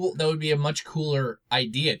that would be a much cooler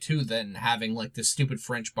idea too than having this stupid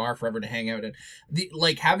French bar for everyone to hang out in.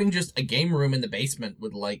 Having just a game room in the basement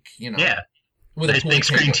with Yeah. with a Nice pool big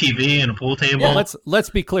screen table. TV and a pool table. Well, let's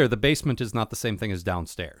be clear. The basement is not the same thing as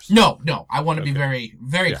downstairs. No, I want to be very,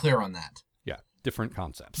 very clear on that. Yeah, different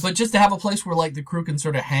concepts. But just to have a place where like the crew can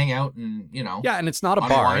sort of hang out and Yeah, and it's not a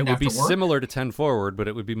bar. It unwind would be after work. similar to 10 Forward, but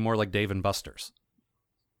it would be more like Dave and Buster's.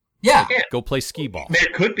 Yeah. Go play skee ball.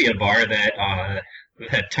 There could be a bar that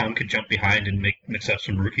Tom could jump behind and mix up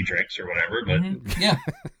some roofie drinks or whatever. But Yeah.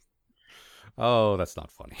 Oh, that's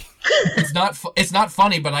not funny. It's not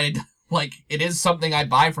funny, but it is something I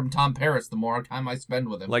buy from Tom Paris the more time I spend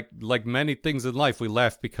with him. Like many things in life, we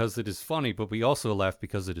laugh because it is funny, but we also laugh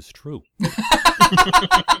because it is true.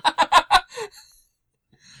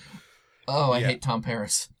 Oh, I Yeah. hate Tom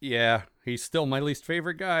Paris. Yeah, he's still my least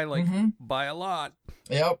favorite guy, by a lot.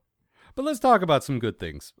 Yep. But let's talk about some good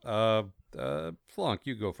things. Flunk,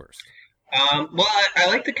 you go first. Well, I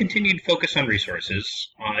like the continued focus on resources.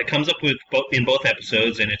 It comes up with in both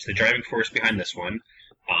episodes, and it's the driving force behind this one.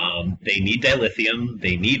 They need dilithium.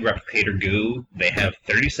 They need replicator goo. They have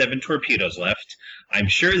 37 torpedoes left. I'm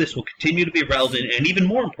sure this will continue to be relevant and even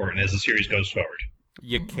more important as the series goes forward.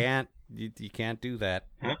 You can't do that.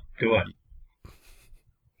 Huh? Go on.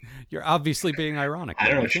 You're obviously being ironic. I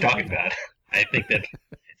don't know what you're talking about. I think that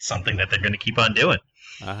it's something that they're going to keep on doing.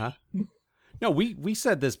 Uh-huh. No, we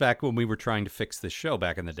said this back when we were trying to fix this show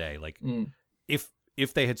back in the day. Like,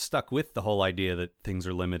 if they had stuck with the whole idea that things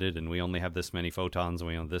are limited and we only have this many photons and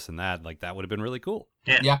we own this and that, like, that would have been really cool.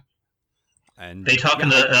 Yeah. And they talk in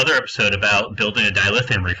the other episode about building a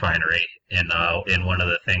dilithium refinery in one of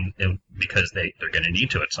the things because they're going to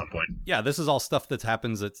need to at some point. Yeah, this is all stuff that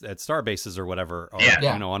happens at star bases or whatever, or,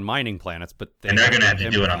 Yeah. on mining planets. But they're going to have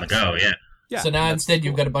to do it on the go, yeah. Yeah. So now instead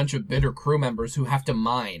you've got a bunch of bitter crew members who have to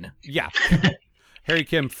mine. Yeah. Harry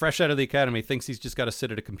Kim, fresh out of the academy, thinks he's just got to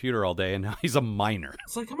sit at a computer all day, and now he's a miner.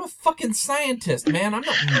 It's like, I'm a fucking scientist, man. I'm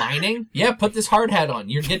not mining. Yeah, put this hard hat on.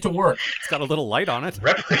 You get to work. It's got a little light on it.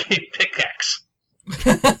 Replicate pickaxe.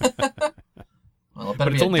 Well,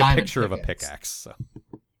 But it's only a picture of a pickaxe. So.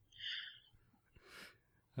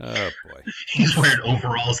 Oh, boy. He's wearing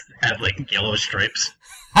overalls that have, like, yellow stripes.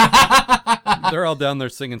 They're all down there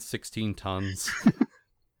singing 16 tons.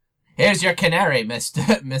 Here's your canary,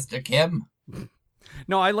 Mr. Kim.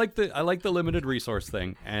 No, I like the limited resource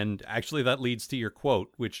thing, and actually that leads to your quote,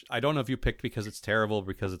 which I don't know if you picked because it's terrible or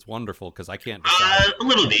because it's wonderful, because I can't decide. A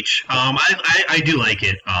little of each. I do like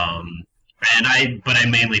it. But I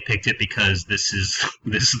mainly picked it because this is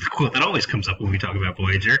the quote that always comes up when we talk about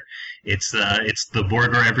Voyager. It's the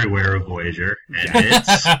Borg are everywhere of Voyager, and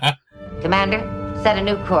it's Commander, set a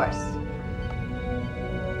new course.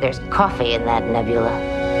 There's coffee in that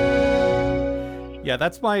nebula. Yeah,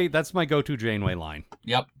 that's my go-to Janeway line.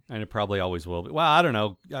 Yep. And it probably always will be. Well, I don't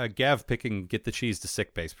know. Gav picking "Get the cheese to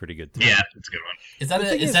sick base" pretty good too. yeah, it's a good one.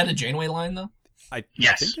 Is that a Janeway line though?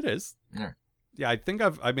 Yes. think it is. All right. Yeah,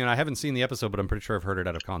 I haven't seen the episode, but I'm pretty sure I've heard it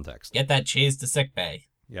out of context. Get that cheese to sick bay.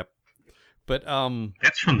 Yep. But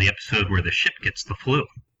That's from the episode where the ship gets the flu.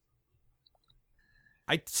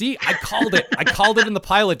 I called it. I called it in the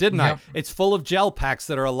pilot, didn't Yep. I? It's full of gel packs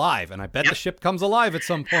that are alive, and I bet the ship comes alive at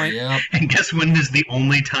some point. Yep. And guess when is the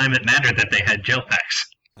only time it mattered that they had gel packs?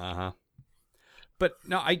 Uh-huh. But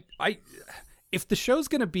no, I if the show's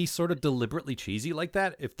going to be sort of deliberately cheesy like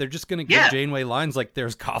that, if they're just going to give Janeway lines like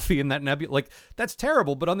 "there's coffee in that nebula," like, that's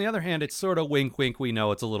terrible. But on the other hand, it's sort of wink, wink, we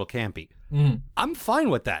know it's a little campy. I'm fine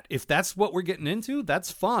with that. If that's what we're getting into,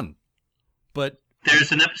 that's fun. But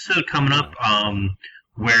there's an episode coming up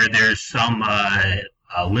where there's some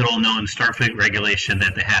little-known Starfleet regulation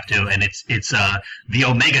that they have to, and it's the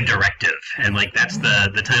Omega Directive, and like that's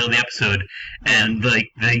the title of the episode, and like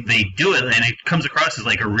they do it, and it comes across as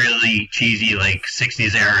like a really cheesy like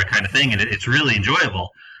 60s era kind of thing, and it's really enjoyable,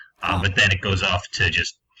 but then it goes off to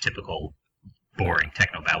just typical boring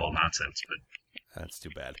technobabble nonsense. But that's too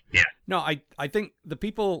bad. Yeah. No, I think the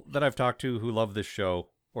people that I've talked to who love this show,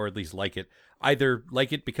 or at least like it, either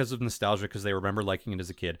like it because of nostalgia, because they remember liking it as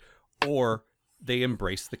a kid, or they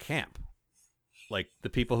embrace the camp. Like the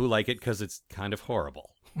people who like it because it's kind of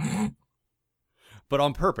horrible. But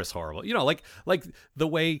on purpose horrible. You know, like the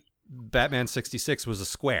way Batman 66 was a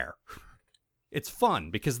square. It's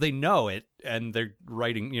fun because they know it and they're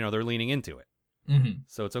writing, they're leaning into it. Mm-hmm.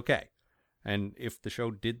 So it's okay. And if the show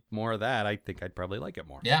did more of that, I think I'd probably like it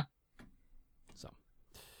more. Yeah. So,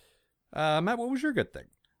 Matt, what was your good thing?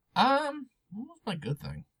 What was my good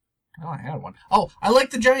thing? Oh, I had one. Oh, I like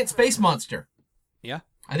the giant space monster. Yeah.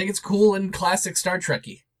 I think it's cool and classic Star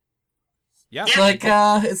Trek-y. Yeah.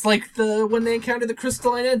 It's like when they encounter the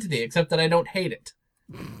crystalline entity, except that I don't hate it.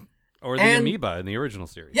 Or the amoeba in the original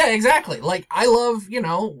series. Yeah, exactly. Like, I love,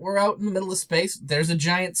 we're out in the middle of space. There's a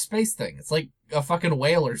giant space thing. It's like a fucking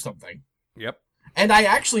whale or something. Yep. And I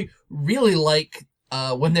actually really like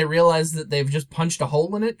when they realize that they've just punched a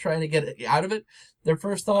hole in it, trying to get it out of it. Their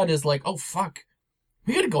first thought is like, oh, fuck.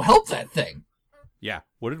 We gotta go help that thing. Yeah.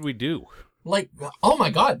 What did we do? Like, oh my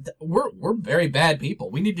god, we're very bad people.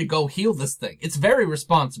 We need to go heal this thing. It's very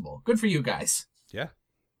responsible. Good for you guys. Yeah.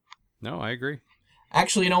 No, I agree.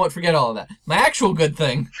 Actually, you know what? Forget all of that. My actual good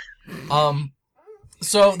thing.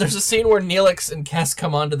 So there's a scene where Neelix and Kes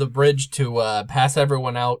come onto the bridge to pass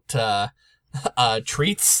everyone out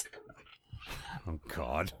treats. Oh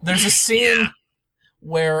God. There's a scene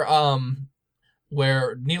where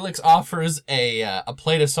Neelix offers a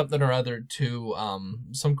plate of something or other to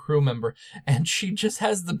some crew member, and she just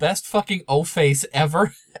has the best fucking O-face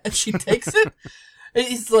ever, and she takes it. And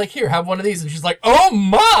he's like, "Here, have one of these," and she's like, "Oh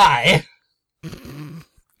my!"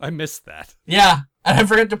 I missed that. Yeah, and I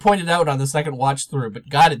forgot to point it out on the second watch through, but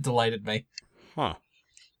God, it delighted me. Huh.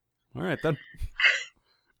 All right, then.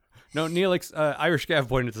 No, Neelix, Irish Gav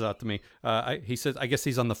pointed this out to me. He says, I guess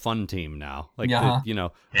he's on the fun team now. Like,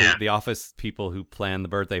 the office people who plan the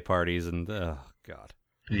birthday parties and, oh, God.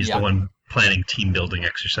 He's the one planning team building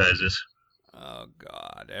exercises. Oh,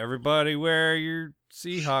 God. Everybody wear your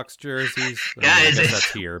Seahawks jerseys. Guys, I guess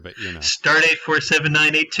that's here, but, Stardate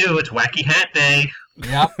 47982, it's Wacky Hat Day.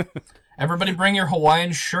 Yep. Everybody bring your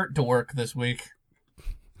Hawaiian shirt to work this week.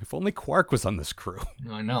 If only Quark was on this crew.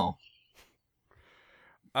 I know.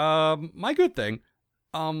 My good thing.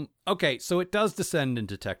 Okay, so it does descend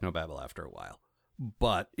into technobabble after a while.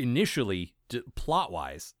 But initially,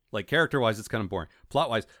 plot-wise, like character-wise, it's kind of boring.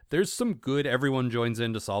 Plot-wise, there's some good everyone joins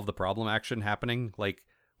in to solve the problem action happening, like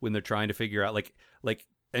when they're trying to figure out, like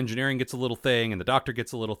engineering gets a little thing, and the doctor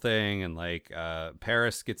gets a little thing, and like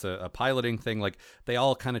Paris gets a piloting thing. Like they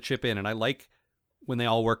all kind of chip in, and I like when they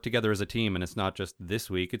all work together as a team, and it's not just this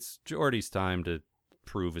week. It's Geordi's time to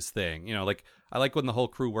prove his thing. Like I like when the whole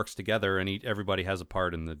crew works together and everybody has a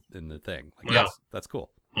part in the thing. Like, that's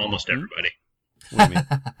cool. Almost everybody. What do you mean?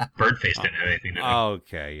 Birdface didn't have anything to do.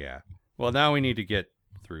 Okay, yeah. Well, now we need to get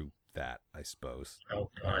through that, I suppose. Oh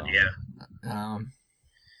God, yeah.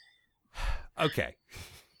 Okay.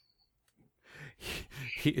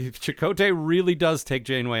 Chakotay really does take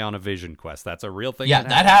Janeway on a vision quest. That's a real thing. Yeah,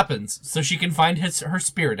 that happens. So she can find her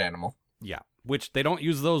spirit animal. Yeah, which they don't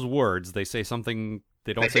use those words. They say something.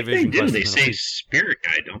 They don't I say think vision they do. quest. They say spirit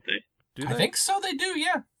guide, don't they? Do they? I think so. They do.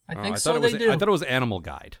 Yeah, I think I so. thought They do. I thought it was animal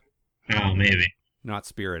guide, Oh, maybe. not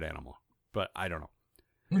spirit animal. But I don't know.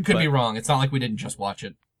 We could be wrong. It's not like we didn't just watch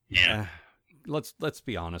it. Yeah. Let's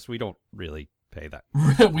be honest. We don't really pay that.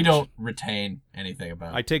 We don't retain anything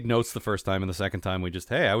about it. I take notes the first time, and the second time we just,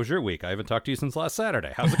 hey, how was your week? I haven't talked to you since last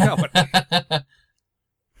Saturday. How's it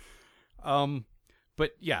going?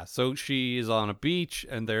 But yeah, so she is on a beach,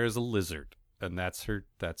 and there's a lizard, and that's her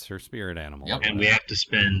spirit animal. Yep. And we have to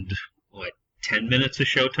spend 10 minutes of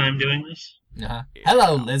showtime doing this? Uh-huh. Yeah.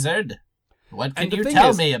 Hello, lizard. What can you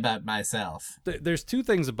tell me about myself? There's two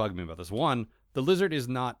things that bug me about this. One, the lizard is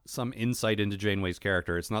not some insight into Janeway's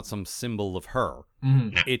character. It's not some symbol of her.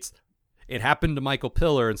 Mm-hmm. It happened to Michael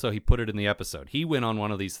Piller, and so he put it in the episode. He went on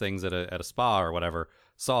one of these things at a spa or whatever,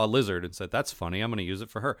 saw a lizard, and said, that's funny, I'm going to use it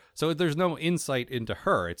for her. So there's no insight into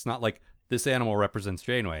her. It's not like this animal represents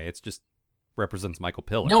Janeway. It's just represents Michael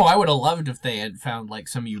Piller. No, I would have loved if they had found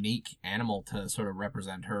some unique animal to sort of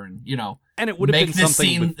represent her, and and it would have make been this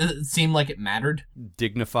something seem like it mattered.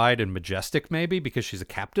 dignified and majestic, maybe because she's a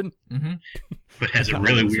captain. Mm-hmm. But has a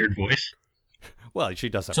really weird voice. Well, she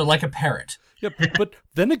does have. So like a parrot. Yep, but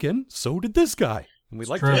then again, so did this guy, and we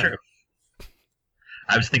like true. that. True.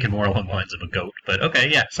 I was thinking more along the lines of a goat, but okay,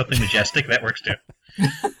 yeah, something majestic, that works too.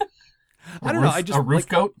 I don't know. I just a roof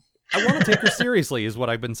goat. I want to take her seriously, is what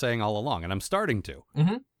I've been saying all along, and I'm starting to.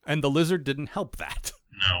 Mm-hmm. And the lizard didn't help that.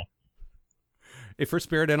 No. If her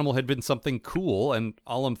spirit animal had been something cool, and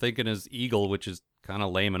all I'm thinking is eagle, which is kind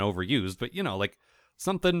of lame and overused, but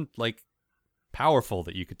something powerful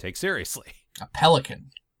that you could take seriously. A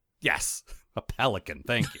pelican. Yes, a pelican.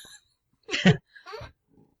 Thank you.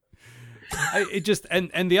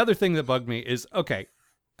 And the other thing that bugged me is, okay,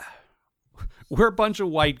 we're a bunch of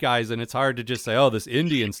white guys, and it's hard to just say, oh, this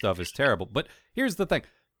Indian stuff is terrible. But here's the thing.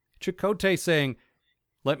 Chakotay saying,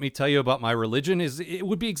 let me tell you about my religion, it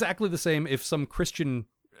would be exactly the same if some Christian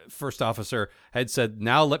first officer had said,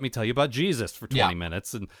 now let me tell you about Jesus for 20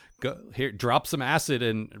 minutes, and go here, drop some acid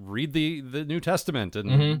and read the New Testament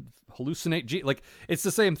and hallucinate. It's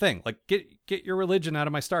the same thing. Like, get your religion out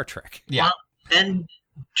of my Star Trek. Yeah. Well, and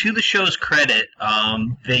to the show's credit,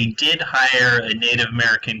 they did hire a Native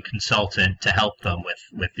American consultant to help them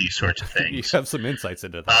with these sorts of things. You have some insights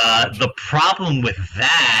into that. The problem with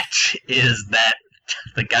that is that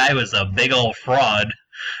the guy was a big old fraud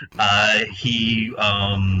He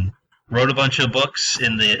wrote a bunch of books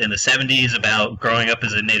in the 70s about growing up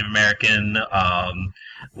as a Native American.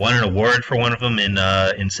 Won an award for one of them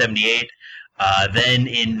in 78. Then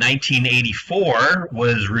in 1984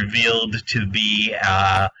 was revealed to be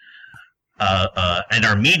an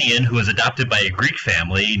Armenian who was adopted by a Greek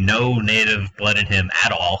family. No native blood in him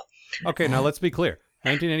at all. Okay, now let's be clear.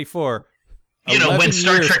 1984. When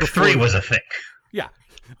Star Trek 3 was a thing. Yeah.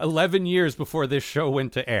 11 years before this show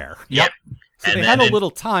went to air. Yep. So they had a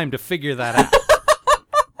little time to figure that out.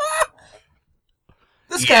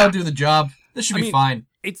 This guy will do the job. This should be fine.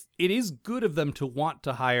 It is good of them to want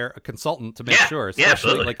to hire a consultant to make sure.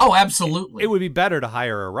 Especially, like, absolutely. It would be better to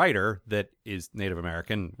hire a writer that is Native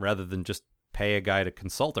American rather than just pay a guy to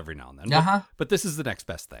consult every now and then. But this is the next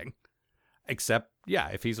best thing. Except,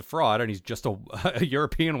 if he's a fraud and he's just a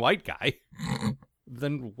European white guy,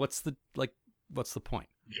 then what's the point?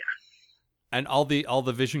 Yeah. And all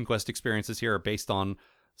the Vision Quest experiences here are based on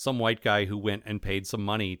some white guy who went and paid some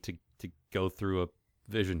money to go through a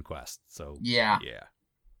Vision Quest. So yeah.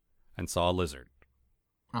 And saw a lizard.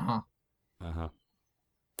 Uh-huh.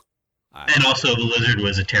 And also the lizard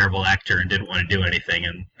was a terrible actor and didn't want to do anything,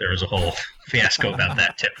 and there was a whole fiasco about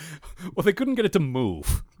that too. Well, they couldn't get it to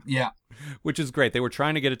move. Yeah. Which is great. They were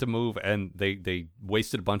trying to get it to move, and they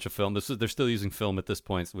wasted a bunch of film. They're still using film at this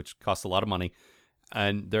point, which costs a lot of money.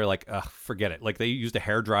 And they're like, forget it. Like, they used a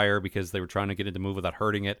hairdryer because they were trying to get it to move without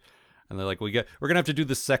hurting it. And they're like, we're gonna have to do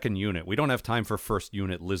the second unit. We don't have time for first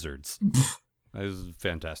unit lizards. That is a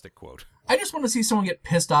fantastic quote. I just want to see someone get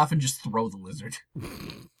pissed off and just throw the lizard.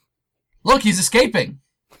 Look, he's escaping.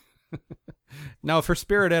 Now, if her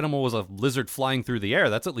spirit animal was a lizard flying through the air,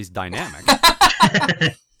 that's at least dynamic.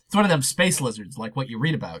 It's one of them space lizards, like what you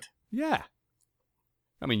read about. Yeah.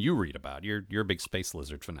 I mean, you read about. You're a big space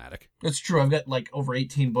lizard fanatic. It's true. I've got like over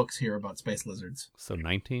 18 books here about space lizards. So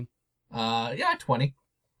 19? 20. All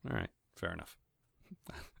right. Fair enough.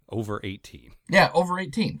 Over 18. Yeah, over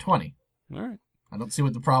 18. 20. All right. I don't see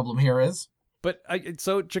what the problem here is. But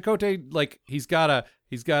so Chakotay, like, he's got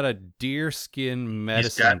a deer skin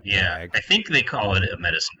medicine bag. I think they call it a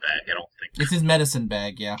medicine bag. I don't think it's his medicine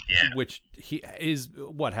bag. Yeah. Which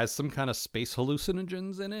has some kind of space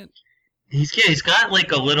hallucinogens in it. He's got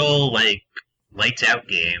like a little like lights out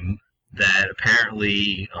game that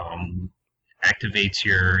apparently activates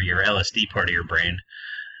your LSD part of your brain,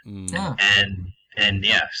 and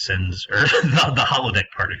sends the holodeck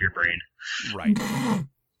part of your brain. Right.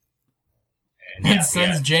 And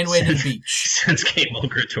sends Janeway to the beach. Sends Kate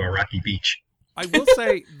Mulgrew to a rocky beach. I will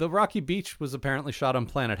say the rocky beach was apparently shot on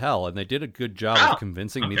Planet Hell, and they did a good job of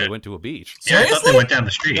convincing me they went to a beach. Seriously? I thought they went down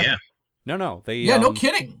the street. Yeah. No. They. No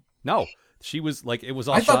kidding. No, she was like it was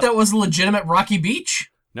all. I thought that was a legitimate rocky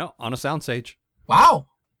beach. No, on a soundstage. Wow.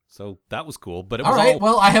 So that was cool, but it all was right.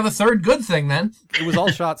 Well, I have a third good thing then. It was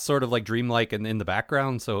all shot sort of like dreamlike and in the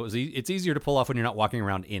background, so it's easier to pull off when you're not walking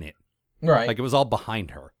around in it. Right. Like it was all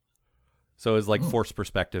behind her, so it was like forced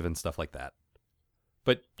perspective and stuff like that.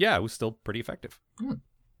 But yeah, it was still pretty effective.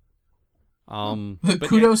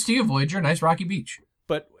 Kudos to you, Voyager. Nice rocky beach.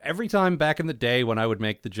 But every time back in the day when I would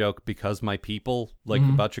make the joke because my people, like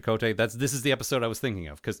about Chakotay, this is the episode I was thinking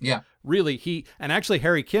of. Because really actually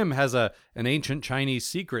Harry Kim has an ancient Chinese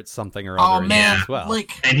secret something or other in there as well.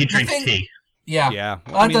 And he drinks tea. Yeah. Yeah.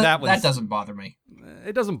 I mean, that doesn't bother me.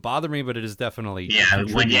 It doesn't bother me, but it is definitely... Yeah,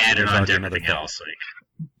 when you add it on to everything else.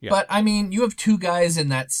 Yeah. But, I mean, you have two guys in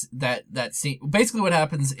that scene. Basically what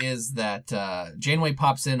happens is that Janeway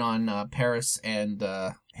pops in on Paris and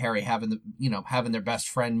Harry having their best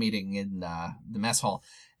friend meeting in the mess hall.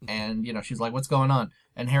 And, she's like, what's going on?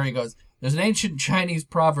 And Harry goes, there's an ancient Chinese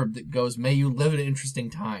proverb that goes, may you live in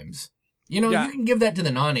interesting times. You can give that to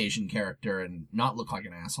the non-Asian character and not look like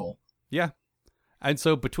an asshole. Yeah. And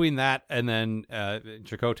so between that and then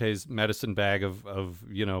Chakotay's medicine bag of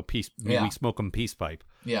peace, we smoke 'em peace pipe.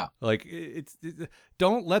 Yeah. Like it's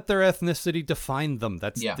don't let their ethnicity define them.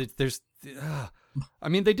 There's I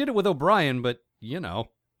mean, they did it with O'Brien, but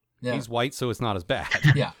he's white, so it's not as bad.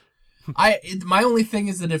 Yeah. My only thing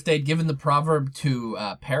is that if they'd given the proverb to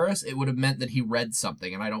Paris, it would have meant that he read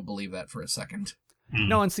something, and I don't believe that for a second.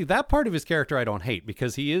 No, and see, that part of his character I don't hate,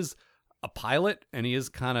 because he is a pilot, and he is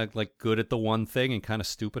kind of like good at the one thing and kind of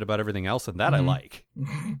stupid about everything else, and that I like.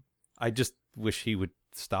 I just wish he would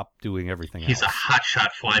stop doing everything else. He's a hotshot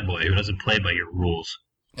flyboy who doesn't play by your rules.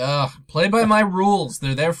 Play by my rules.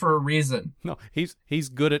 They're there for a reason. No, he's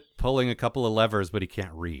good at pulling a couple of levers, but he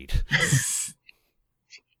can't read.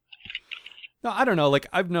 No, I don't know. Like,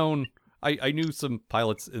 I knew some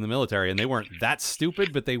pilots in the military, and they weren't that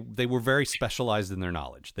stupid, but they were very specialized in their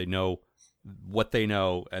knowledge. They know what they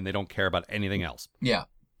know, and they don't care about anything else. Yeah.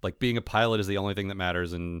 Like, being a pilot is the only thing that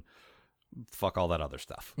matters, and fuck all that other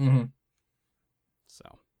stuff. Mm-hmm.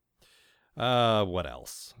 So, what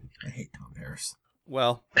else? I hate Tom Paris.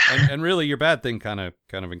 Well, and really, your bad thing kind of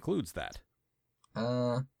includes that.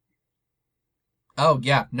 Oh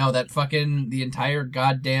yeah, no, that fucking the entire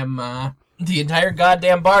goddamn bar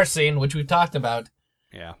scene, which we've talked about.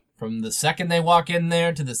 Yeah. From the second they walk in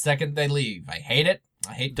there to the second they leave, I hate it.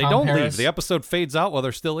 I hate They Tom don't Paris. leave. The episode fades out while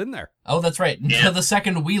they're still in there. Oh, that's right. Until the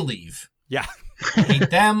second we leave. Yeah. I hate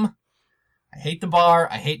them. I hate the bar.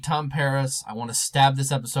 I hate Tom Paris. I want to stab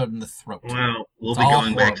this episode in the throat. Well, we'll It's be all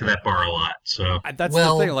going back to horrible. that bar a lot. So That's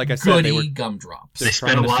the thing. Like I said, they were gumdrops. they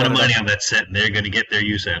spent a lot of money on that set, and they're going to get their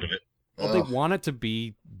use out of it. Well, they want it to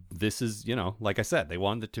be. This is, like I said, they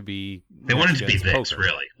wanted it to be. They wanted it to be this, poker.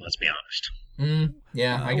 really. Let's be honest.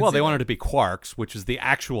 Yeah. Well, they wanted it to be Quark's, which is the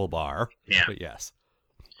actual bar. Yeah. But yes.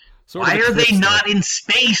 Why are they not in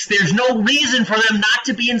space? There's no reason for them not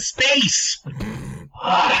to be in space.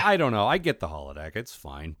 I don't know. I get the holodeck. It's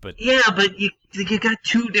fine, but yeah, but you got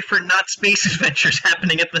two different not space adventures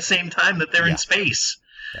happening at the same time that they're in space.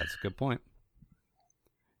 That's a good point.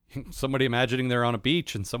 Somebody imagining they're on a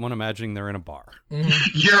beach and someone imagining they're in a bar.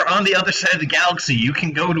 You're on the other side of the galaxy. You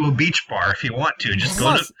can go to a beach bar if you want to. Just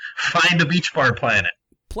go to find a beach bar planet.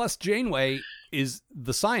 Plus, Janeway is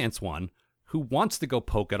the science one who wants to go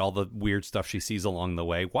poke at all the weird stuff she sees along the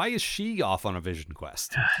way. Why is she off on a vision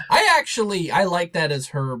quest? I like that as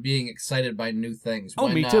her being excited by new things. Oh,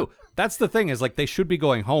 me too. That's the thing, is like they should be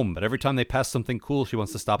going home, but every time they pass something cool, she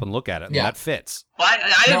wants to stop and look at it, and that fits. Well,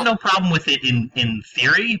 I have no problem with it in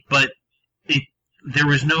theory, but there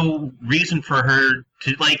was no reason for her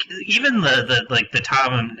to, like, even the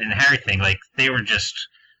Tom and Harry thing, like, they were just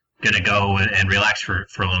gonna go and relax for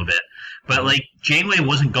a little bit. But, like, Janeway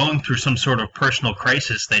wasn't going through some sort of personal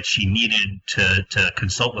crisis that she needed to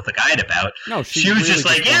consult with a guide about. No, she was really just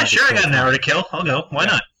like, yeah, sure, I got an hour to kill. I'll go. Why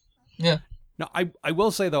not? Yeah. No, I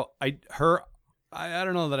will say, though, I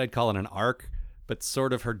don't know that I'd call it an arc, but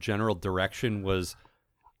sort of her general direction was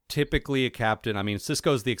typically a captain. I mean,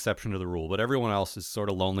 Sisko's the exception to the rule, but everyone else is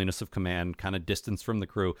sort of loneliness of command, kind of distance from the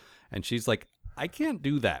crew. And she's like, I can't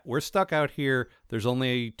do that. We're stuck out here. There's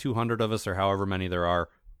only 200 of us or however many there are.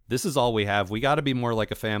 This is all we have. We got to be more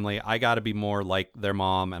like a family. I got to be more like their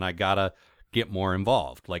mom, and I got to get more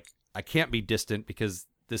involved. Like, I can't be distant because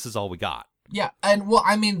this is all we got. Yeah, and well,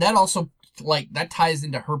 I mean, that also, like, that ties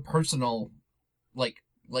into her personal, like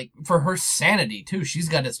for her sanity too. She's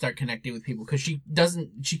got to start connecting with people because she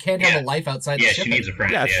can't have a life outside the ship. She needs a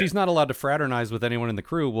friend. Yeah, if she's not allowed to fraternize with anyone in the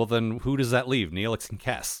crew, well, then who does that leave? Neelix and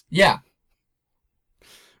Kes. Yeah.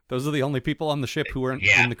 Those are the only people on the ship who are in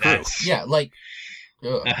the crew. Yeah, like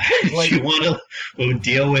you want to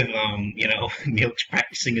deal with Neelix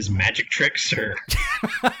practicing his magic tricks, or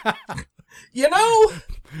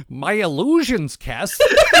my illusions, Kes.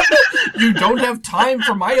 You don't have time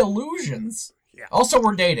for my illusions. Yeah. Also,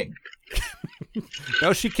 we're dating.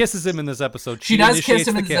 No, she kisses him in this episode. She does kiss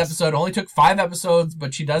him in this episode. It only took 5 episodes,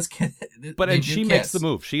 but she does kiss. But she makes the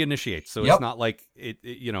move. She initiates, so it's not like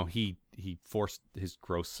he forced his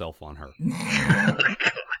gross self on her.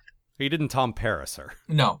 He didn't Tom Paris her.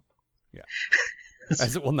 No. Yeah.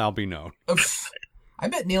 As it will now be known. I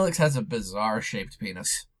bet Neelix has a bizarre shaped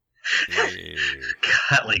penis.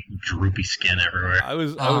 Got like droopy skin everywhere. I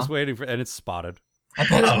was waiting for, and it's spotted. I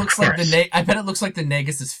bet it looks like the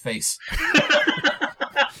Negus' face.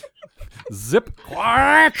 Zip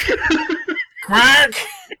quack. Quack.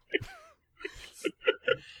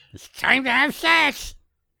 It's time to have sex.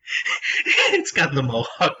 It's got the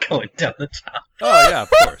mohawk going down the top. Oh yeah, of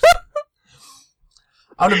course.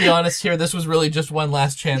 I'm gonna be honest here. This was really just one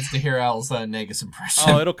last chance to hear Al's Negus impression.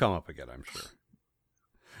 Oh, it'll come up again, I'm sure.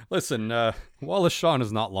 Listen, Wallace Shawn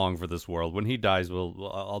is not long for this world. When he dies,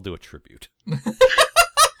 I'll do a tribute.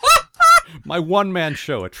 My one-man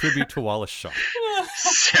show, a tribute to Wallace Shawn.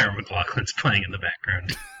 Sarah McLachlan's playing in the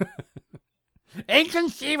background.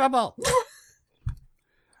 Inconceivable!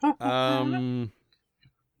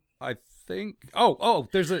 I think... Oh,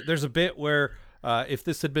 there's a bit where, if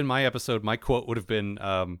this had been my episode, my quote would have been,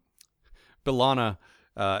 B'Elanna,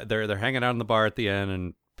 they're hanging out in the bar at the end,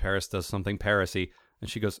 and Paris does something Paris-y, and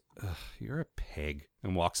she goes, "You're a pig,"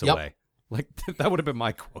 and walks away. Like, that would have been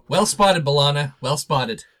my quote. Well spotted, B'Elanna. Well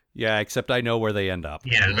spotted. Yeah, except I know where they end up.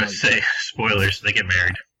 Yeah, I was about to say, spoilers, they get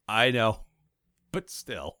married. I know. But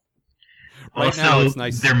still. Right also, now it's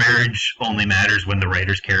nice. Their marriage only matters when the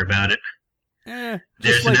writers care about it.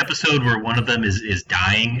 There's an episode where one of them is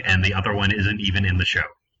dying, and the other one isn't even in the show.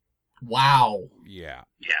 Wow. Yeah.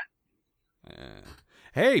 Yeah.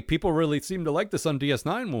 hey, people really seem to like this on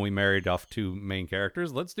DS9 when we married off 2 main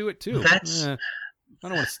characters. Let's do it too. That's I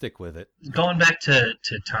don't want to stick with it. going back to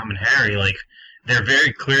Tom and Harry. Like, they're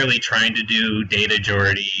very clearly trying to do Data,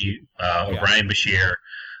 Geordi, O'Brien, Bashir.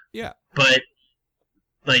 Yeah, but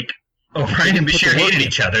like O'Brien and Bashir hated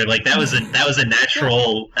each other. Like that was a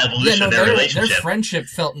natural evolution of their relationship. Their friendship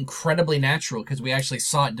felt incredibly natural because we actually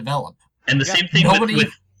saw it develop. And the same thing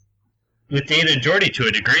with Data and Geordi to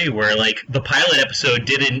a degree, where like the pilot episode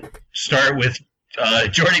didn't start with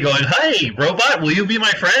Geordi going, "Hey, robot, will you be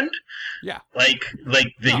my friend?" Yeah, like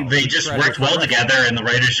they just worked well together, and the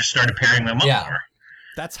writers just started pairing them up more.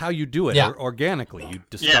 That's how you do it organically. You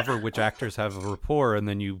discover which actors have a rapport, and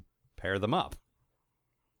then you pair them up.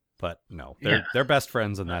 But no, they're best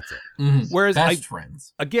friends, and that's it. Mm-hmm. Whereas best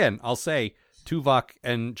friends. Again, I'll say Tuvok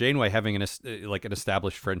and Janeway having an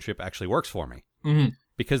established friendship actually works for me. Mm-hmm.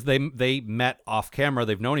 Because they met off camera.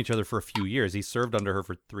 They've known each other for a few years. He served under her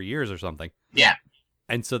for 3 years or something. Yeah.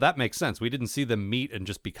 And so that makes sense. We didn't see them meet and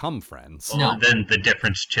just become friends. Well, then the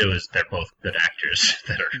difference, too, is they're both good actors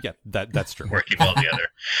that are that's true. working well together.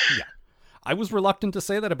 Yeah. I was reluctant to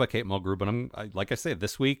say that about Kate Mulgrew, but like I said,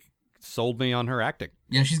 this week sold me on her acting.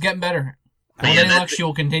 Yeah, she's getting better. With any luck, she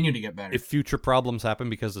will continue to get better. If future problems happen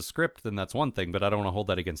because of script, then that's one thing, but I don't want to hold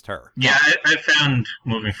that against her. Yeah, I found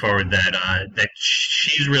moving forward that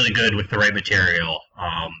she's really good with the right material.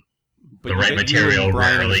 But the right material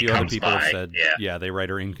rarely comes by. Said, they write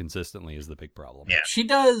her inconsistently is the big problem. Yeah. She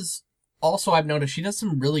does, also I've noticed, she does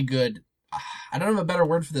some really good, I don't have a better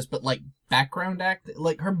word for this, but like background act,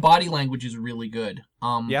 like her body language is really good.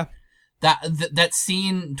 Yeah. That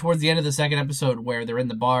scene towards the end of the second episode where they're in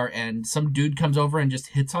the bar and some dude comes over and just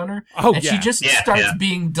hits on her. She just starts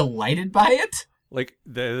being delighted by it. Like,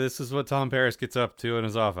 this is what Tom Paris gets up to in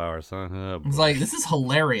his off hours, huh? Oh, it's like, this is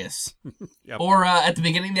hilarious. Yep. Or at the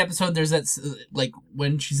beginning of the episode, there's that, like,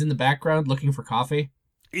 when she's in the background looking for coffee.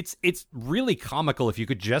 It's really comical if you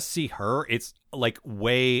could just see her. It's, like,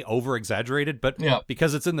 way over-exaggerated, but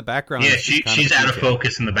because it's in the background... Yeah, she's out of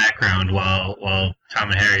focus in the background while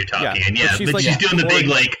Tom and Harry are talking. Yeah, and she's doing the big,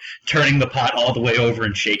 like, turning the pot all the way over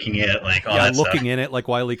and shaking it, like, all that looking stuff. in it like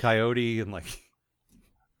Wile E. Coyote and, like...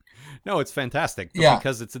 No, it's fantastic. But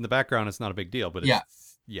because it's in the background, it's not a big deal. But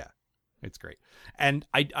it's great. And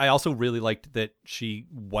I also really liked that she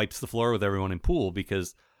wipes the floor with everyone in pool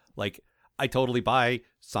because, like, I totally buy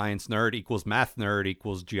science nerd equals math nerd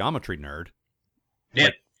equals geometry nerd. Yeah.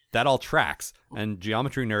 Like, that all tracks. And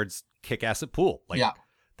geometry nerds kick ass at pool. Like,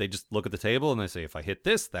 they just look at the table and they say, if I hit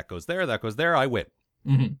this, that goes there, I win.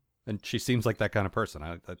 Mm-hmm. And she seems like that kind of person.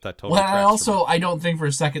 That totally tracks. Well, I don't think for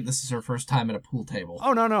a second this is her first time at a pool table.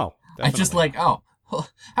 Oh, no. I just like, how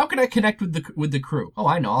can I connect with the crew? Oh,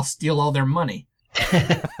 I know, I'll steal all their money.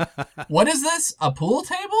 What is this? A pool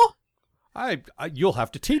table? You'll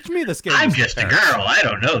have to teach me this game. I'm just a girl. I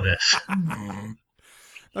don't know this.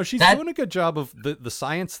 No, she's doing a good job of the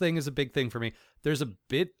science thing is a big thing for me. There's a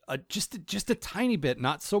bit, just a tiny bit,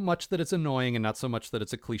 not so much that it's annoying and not so much that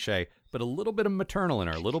it's a cliche, but a little bit of maternal in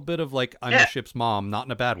her, a little bit of like I'm the ship's mom, not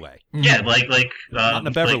in a bad way. Yeah, like not in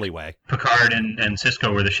a Beverly way. Picard and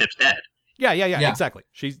Cisco were the ship's dad. Yeah, exactly.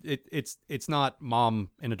 It's not mom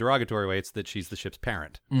in a derogatory way. It's that she's the ship's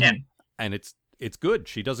parent. Yeah, and it's good.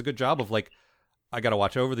 She does a good job of like, I got to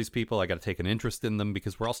watch over these people. I got to take an interest in them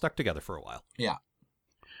because we're all stuck together for a while. Yeah.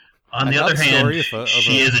 On the other hand,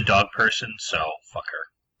 she is a dog person, so fuck her.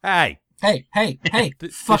 Hey,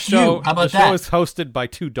 fuck you. How about that? The show is hosted by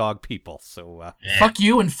 2 dog people, so... Fuck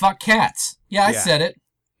you and fuck cats. Yeah, I said it.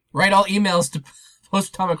 Write all emails to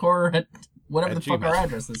postatomichorror at whatever the fuck our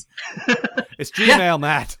address is. It's Gmail,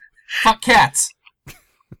 Matt. Fuck cats.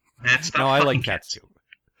 No, I like cats too.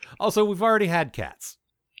 Also, we've already had cats.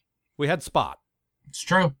 We had Spot. It's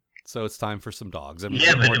true. So it's time for some dogs. And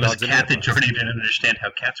but it was a cat that Jordy didn't understand how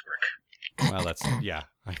cats work. Well,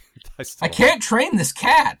 that's I can't train this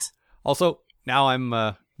cat. Also, now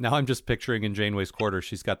I'm just picturing in Janeway's quarters.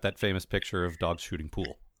 She's got that famous picture of dogs shooting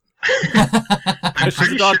pool.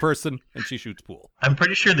 She's a dog person and she shoots pool. I'm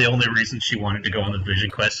pretty sure the only reason she wanted to go on the Vision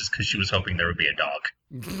Quest is because she was hoping there would be a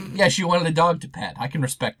dog. Yeah, she wanted a dog to pet. I can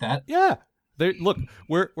respect that. Yeah. Look,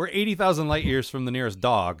 we're 80,000 light years from the nearest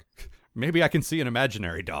dog. Maybe I can see an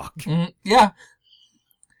imaginary dog. Yeah.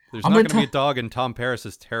 There's not going to be a dog in Tom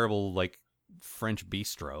Paris's terrible, like, French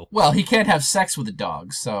bistro. Well, he can't have sex with a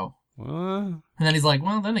dog, so... And then he's like,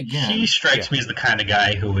 well, then again... He strikes me as the kind of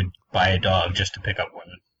guy who would buy a dog just to pick up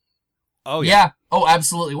women. Oh, yeah. Oh,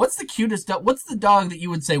 absolutely. What's the cutest dog? What's the dog that you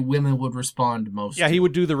would say women would respond most to? Yeah, he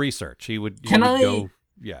would do the research. He would Can I go...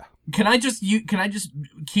 Yeah. Can I just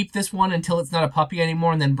keep this one until it's not a puppy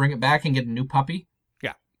anymore and then bring it back and get a new puppy?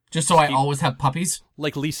 Yeah. Just so I always have puppies?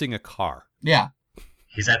 Like leasing a car. Yeah.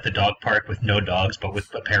 He's at the dog park with no dogs, but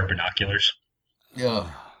with a pair of binoculars. Ugh.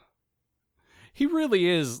 He really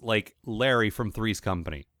is like Larry from Three's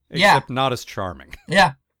Company. Except not as charming.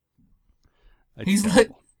 Yeah. It's He's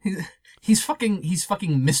terrible. like he's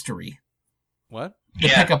fucking Mystery. What? The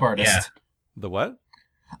pickup artist. Yeah. The what?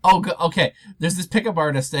 Oh, okay. There's this pickup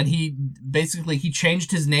artist, and he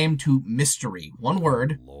changed his name to Mystery. One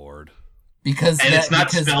word. Lord. Because it's not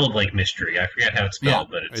spelled like mystery. I forget how it's spelled,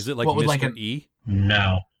 but it's... Is it like what, Mr. like an E?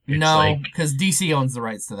 No. No, because DC owns the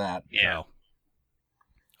rights to that. Yeah. Oh.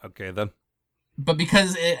 Okay, then. But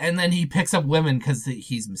and then he picks up women because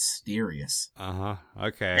he's mysterious. Uh-huh.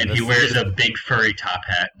 Okay. And he wears a big furry top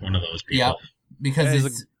hat, one of those people. Yep. Because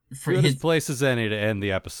it's for good place as any to end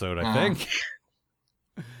the episode, I think.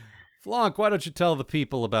 Flonk, why don't you tell the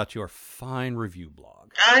people about your fine review blog?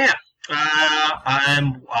 Oh, yeah.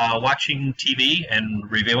 I'm watching TV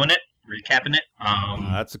and reviewing it, recapping it.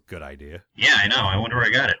 That's a good idea. Yeah, I know. I wonder where I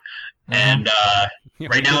got it. And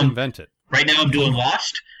right now, I'm doing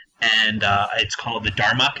Lost, and it's called the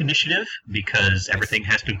Darmok Initiative because everything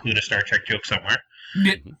has to include a Star Trek joke somewhere.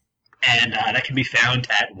 And that can be found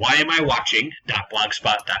at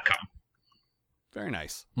whyamiwatching.blogspot.com. Very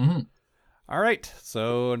nice. Mm-hmm. All right.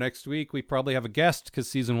 So next week we probably have a guest because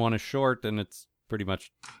season 1 is short and it's pretty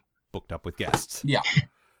much booked up with guests. Yeah.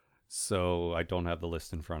 So I don't have the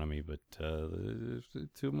list in front of me, but 2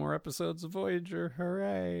 more episodes of Voyager.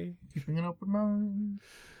 Hooray. Keeping an open mind.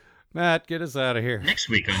 Matt, get us out of here. Next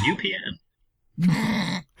week on UPN.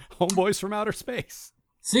 Homeboys from Outer Space.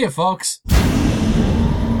 See ya, folks.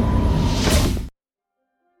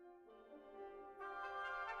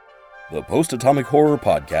 The Post-Atomic Horror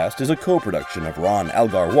Podcast is a co-production of Ron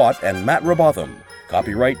Algar Watt and Matt Robotham.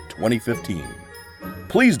 Copyright 2015.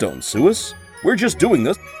 Please don't sue us. We're just doing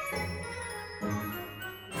this